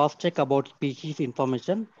we cross-check about species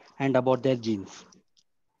information and about their genes?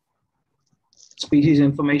 Species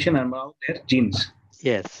information about their genes.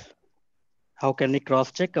 Yes. How can we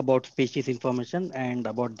cross-check about species information and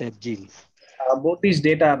about their genes? Both these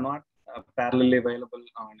data are not parallelly available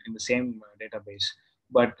in the same database,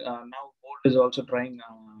 but now BOLD is also trying,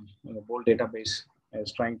 the BOLD database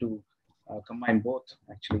is trying to combine both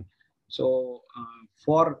actually. So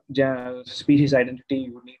for species identity,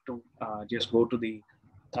 you need to just go to the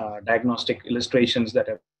diagnostic illustrations that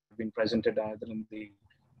have been presented either in the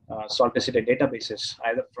Salticidae databases,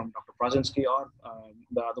 either from Dr. Prozinski or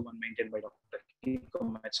the other one maintained by Dr.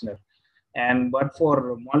 Hiko Metzner. And but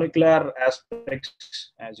for molecular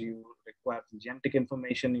aspects, as you require genetic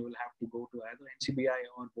information, you will have to go to either NCBI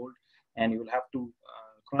or BOLD, and you will have to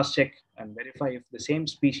cross-check and verify if the same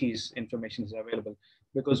species information is available.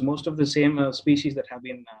 Because most of the same species that have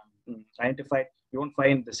been identified, you won't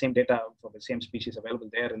find the same data for the same species available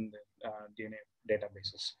there in the DNA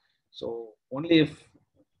databases. So only if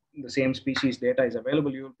the same species data is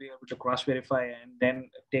available, you will be able to cross-verify and then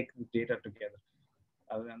take the data together.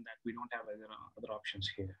 Other than that, we don't have other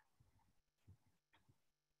options here.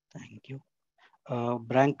 Thank you.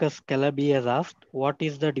 Brancus Calabi has asked, what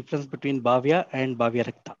is the difference between Bavia and Bavia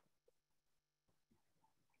recta?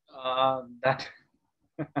 That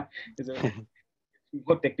is a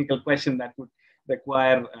more technical question that would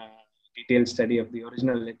require detailed study of the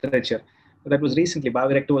original literature. But that was recently,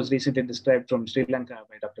 Bavia recta was recently described from Sri Lanka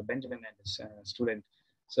by Dr. Benjamin and his student.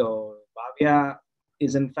 So Bavia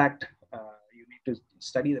is in fact, you need to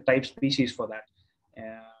study the type species for that,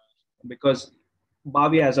 because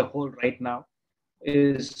Bavia as a whole right now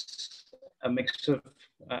is a mixture.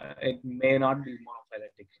 It may not be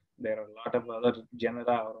monophyletic. There are a lot of other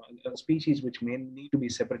genera or species which may need to be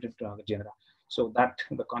separated to other genera. So that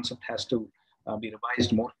the concept has to be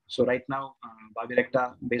revised more. So right now, Bavia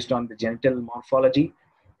recta, based on the genital morphology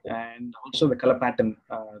and also the color pattern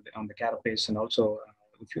on the carapace, and also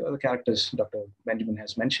a few other characters Dr. Benjamin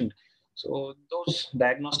has mentioned. So those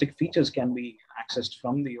diagnostic features can be accessed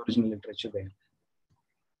from the original literature there.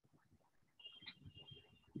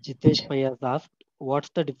 Jitesh Pai has asked, what's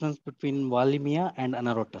the difference between Wallimia and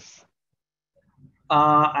Anarotus?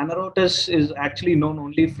 Anarotus is actually known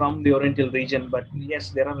only from the Oriental region, but yes,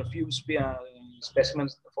 there are a few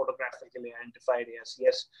specimens photographically identified.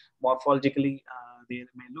 Yes, morphologically they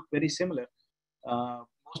may look very similar.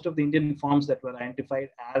 Most of the Indian forms that were identified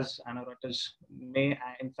as Anarotus may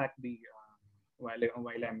in fact be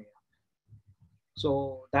Willamia.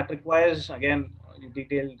 So that requires, again, a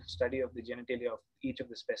detailed study of the genitalia of each of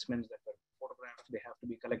the specimens that were photographed. They have to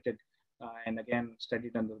be collected and again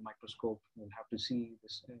studied under the microscope. We'll have to see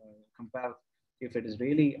this, compare if it is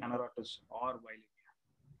really Anarotus or Willamia.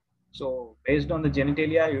 So based on the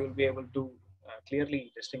genitalia, you will be able to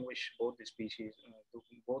clearly distinguish both the species,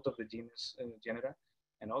 both of the genera,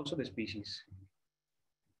 and also the species.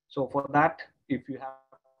 So for that, if you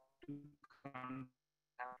have to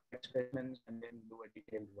have specimens and then do a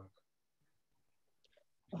detailed work.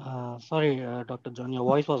 Sorry, Dr. John, your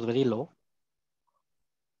voice was very low.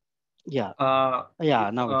 Yeah. Now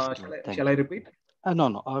it's clear. Shall I repeat?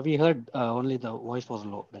 No. We heard only the voice was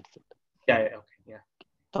low. That's it. Okay.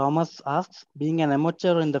 Thomas asks, being an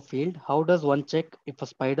amateur in the field, how does one check if a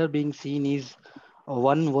spider being seen is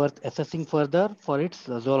one worth assessing further for its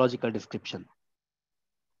zoological description?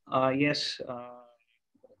 Yes.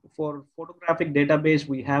 For photographic database,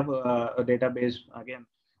 we have a database, again,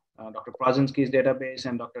 Dr. Prozinski's database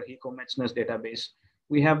and Dr. Hiko Metzner's database.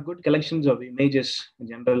 we have good collections of images in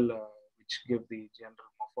general, which give the general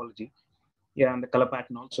morphology, yeah, and the color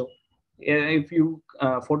pattern also. If you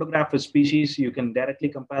photograph a species, you can directly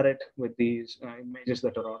compare it with these images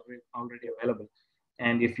that are already available.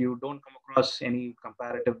 And if you don't come across any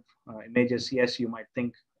comparative images, yes, you might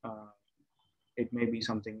think it may be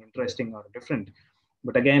something interesting or different.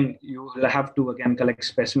 But again, you will have to again collect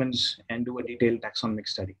specimens and do a detailed taxonomic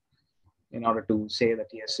study in order to say that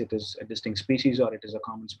yes, it is a distinct species or it is a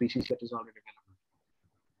common species that is already available.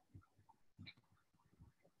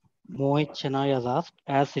 Mohit Chennai has asked,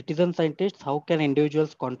 as citizen scientists, how can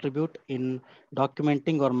individuals contribute in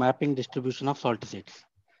documenting or mapping distribution of salticides,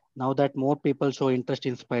 now that more people show interest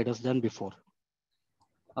in spiders than before?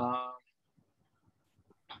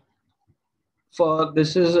 For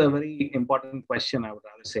this is a very important question, I would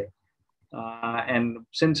rather say. And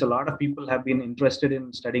since a lot of people have been interested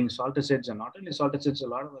in studying salticids, and not only salticids, a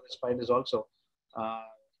lot of other spiders also, uh,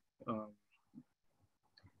 uh,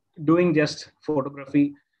 doing just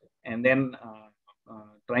photography and then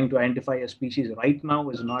trying to identify a species right now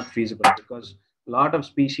is not feasible, because a lot of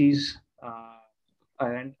species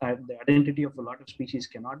and the identity of a lot of species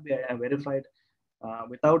cannot be verified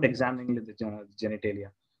without examining the genitalia.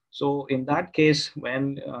 So in that case,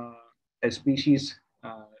 when a species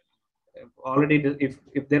already,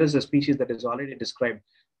 if there is a species that is already described,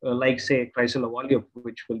 like say Chrysella volio,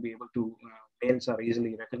 which will be able to, males are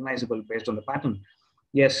easily recognizable based on the pattern.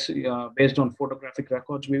 Yes, based on photographic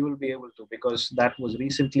records, we will be able to, because that was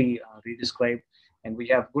recently redescribed, and we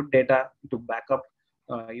have good data to back up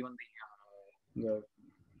even the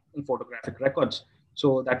photographic records.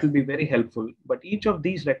 So that will be very helpful. But each of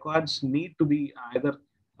these records need to be either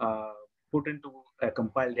uh, put into a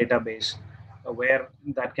compiled database where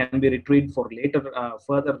that can be retrieved for later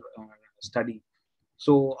further study.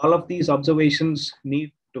 So all of these observations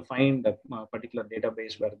need to find a particular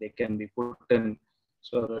database where they can be put in,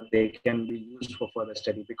 so that they can be used for further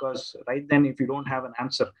study. Because right then, if you don't have an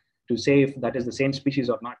answer to say if that is the same species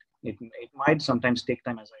or not, it might sometimes take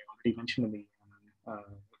time, as I already mentioned in the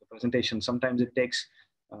presentation. Sometimes it takes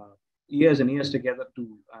years and years together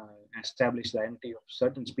to establish the identity of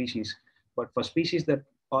certain species. But for species that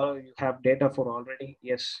all you have data for already,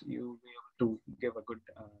 yes, you will be able to give a good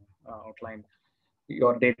outline.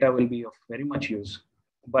 Your data will be of very much use.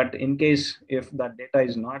 But in case if that data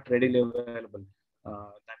is not readily available,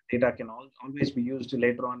 that data can always be used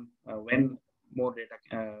later on when more data,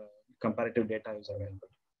 comparative data is available.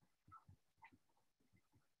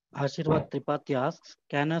 Ashirwad Tripathi asks,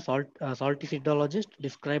 can a salticidologist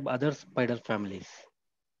describe other spider families?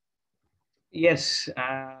 Yes,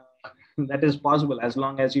 that is possible as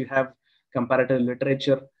long as you have comparative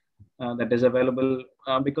literature that is available.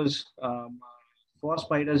 Because for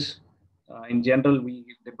spiders, in general, we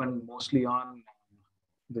depend mostly on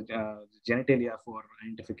the genitalia for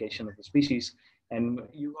identification of the species, and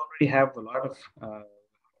you already have a lot of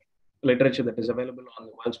literature that is available on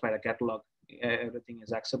the World Spider Catalog. Everything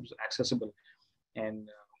is accessible, and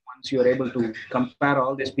once you are able to compare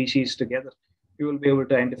all the species together, you will be able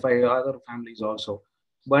to identify other families also.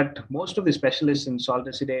 But most of the specialists in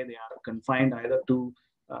Salticidae, they are confined either to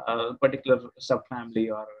a particular subfamily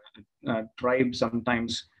or tribe.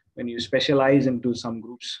 Sometimes when you specialize into some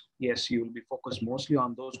groups, yes, you will be focused mostly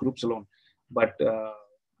on those groups alone. But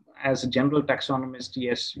as a general taxonomist,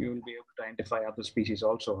 yes, you will be able to identify other species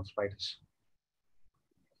also of spiders.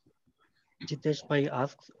 Jitesh Pai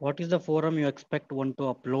asks, what is the forum you expect one to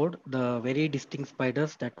upload the very distinct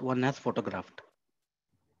spiders that one has photographed?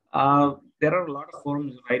 There are a lot of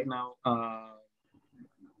forums right now.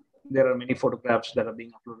 There are many photographs that are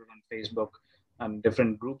being uploaded on Facebook and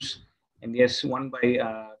different groups. And yes, one by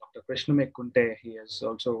Dr. Krishnamay Kunte, he has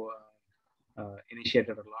also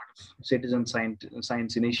initiated a lot of citizen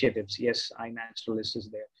science initiatives. Yes, iNaturalist is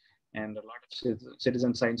there, and a lot of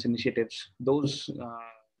citizen science initiatives. Those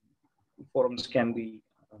forums can be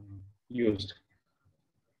used.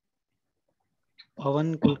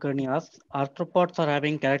 Pavan Kulkarni asks, arthropods are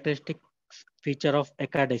having characteristic feature of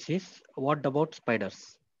ecdysis. What about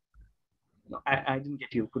spiders? No, I didn't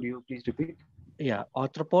get you. Could you please repeat? Yeah,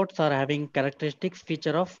 arthropods are having characteristics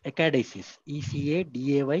feature of ecdysis.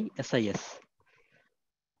 ECADAYSIS.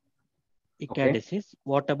 Ecdysis. Okay.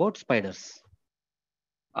 What about spiders?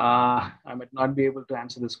 I might not be able to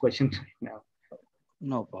answer this question right now.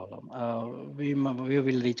 No problem. We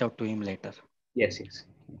will reach out to him later. Yes, yes.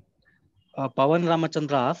 Pavan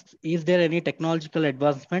Ramachandra asks, is there any technological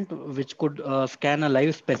advancement which could scan a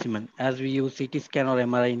live specimen as we use CT scan or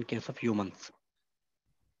MRI in case of humans?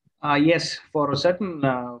 Yes, for a certain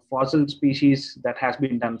fossil species that has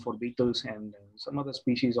been done for beetles and some other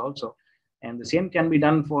species also. And the same can be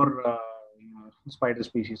done for spider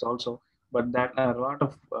species also, but that a lot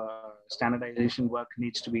of standardization work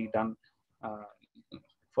needs to be done uh,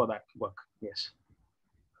 for that work. Yes.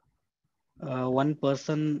 One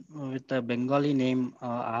person with a Bengali name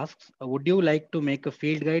asks, would you like to make a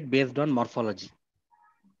field guide based on morphology?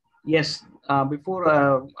 Yes,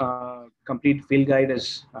 before complete field guide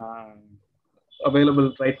is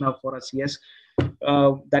available right now for us, yes,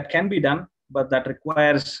 that can be done, but that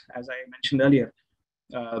requires, as I mentioned earlier,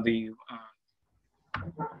 the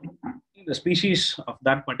species of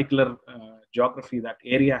that particular geography, that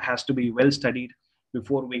area has to be well studied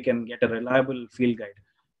before we can get a reliable field guide.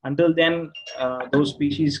 Until then, those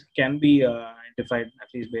species can be identified at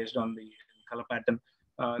least based on the color pattern.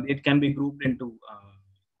 It can be grouped into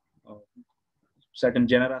certain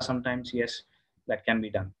genera sometimes. Yes, that can be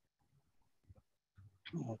done.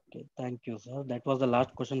 Okay, thank you, sir. That was the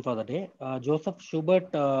last question for the day. Joseph Schubert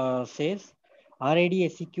says,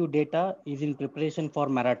 RAD-SEQ data is in preparation for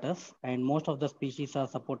Maratus, and most of the species are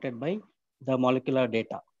supported by the molecular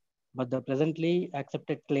data. But the presently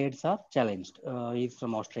accepted clades are challenged. He's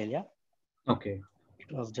from Australia. Okay.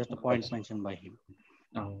 It was just a point mentioned by him.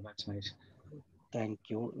 Oh, that's nice. Thank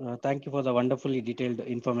you. Thank you for the wonderfully detailed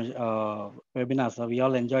information webinar, sir. We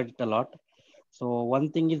all enjoyed it a lot. So one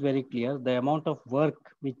thing is very clear, the amount of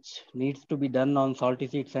work which needs to be done on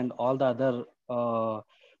Salticidae and all the other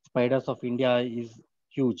spiders of India is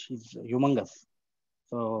huge, is humongous.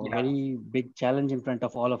 So Yeah. very big challenge in front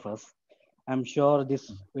of all of us. I'm sure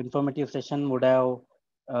this informative session would have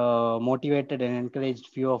motivated and encouraged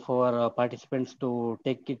few of our participants to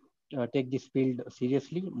take this field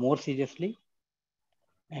seriously, more seriously,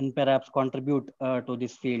 and perhaps contribute to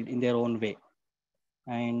this field in their own way.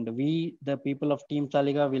 And we, the people of Team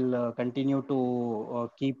Saaliga, will continue to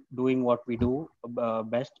keep doing what we do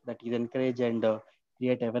best, that is encourage and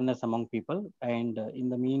create awareness among people. And in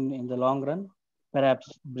the long run,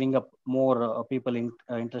 perhaps bring up more people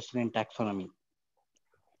interested in taxonomy.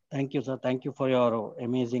 Thank you, sir. Thank you for your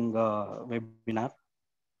amazing webinar.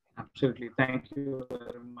 Absolutely. Thank you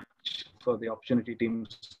very much for the opportunity, Team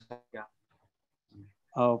Saaliga.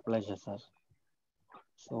 Our pleasure, sir.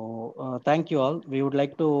 So thank you all. We would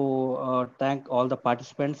like to thank all the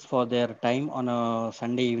participants for their time on a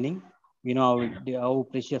Sunday evening. We know how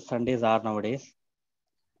precious Sundays are nowadays.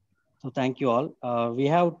 So thank you all. We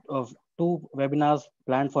have two webinars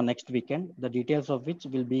planned for next weekend, the details of which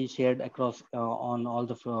will be shared across on all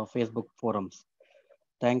the Facebook forums.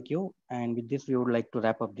 Thank you. And with this, we would like to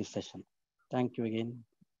wrap up this session. Thank you again.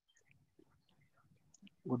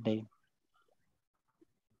 Good day.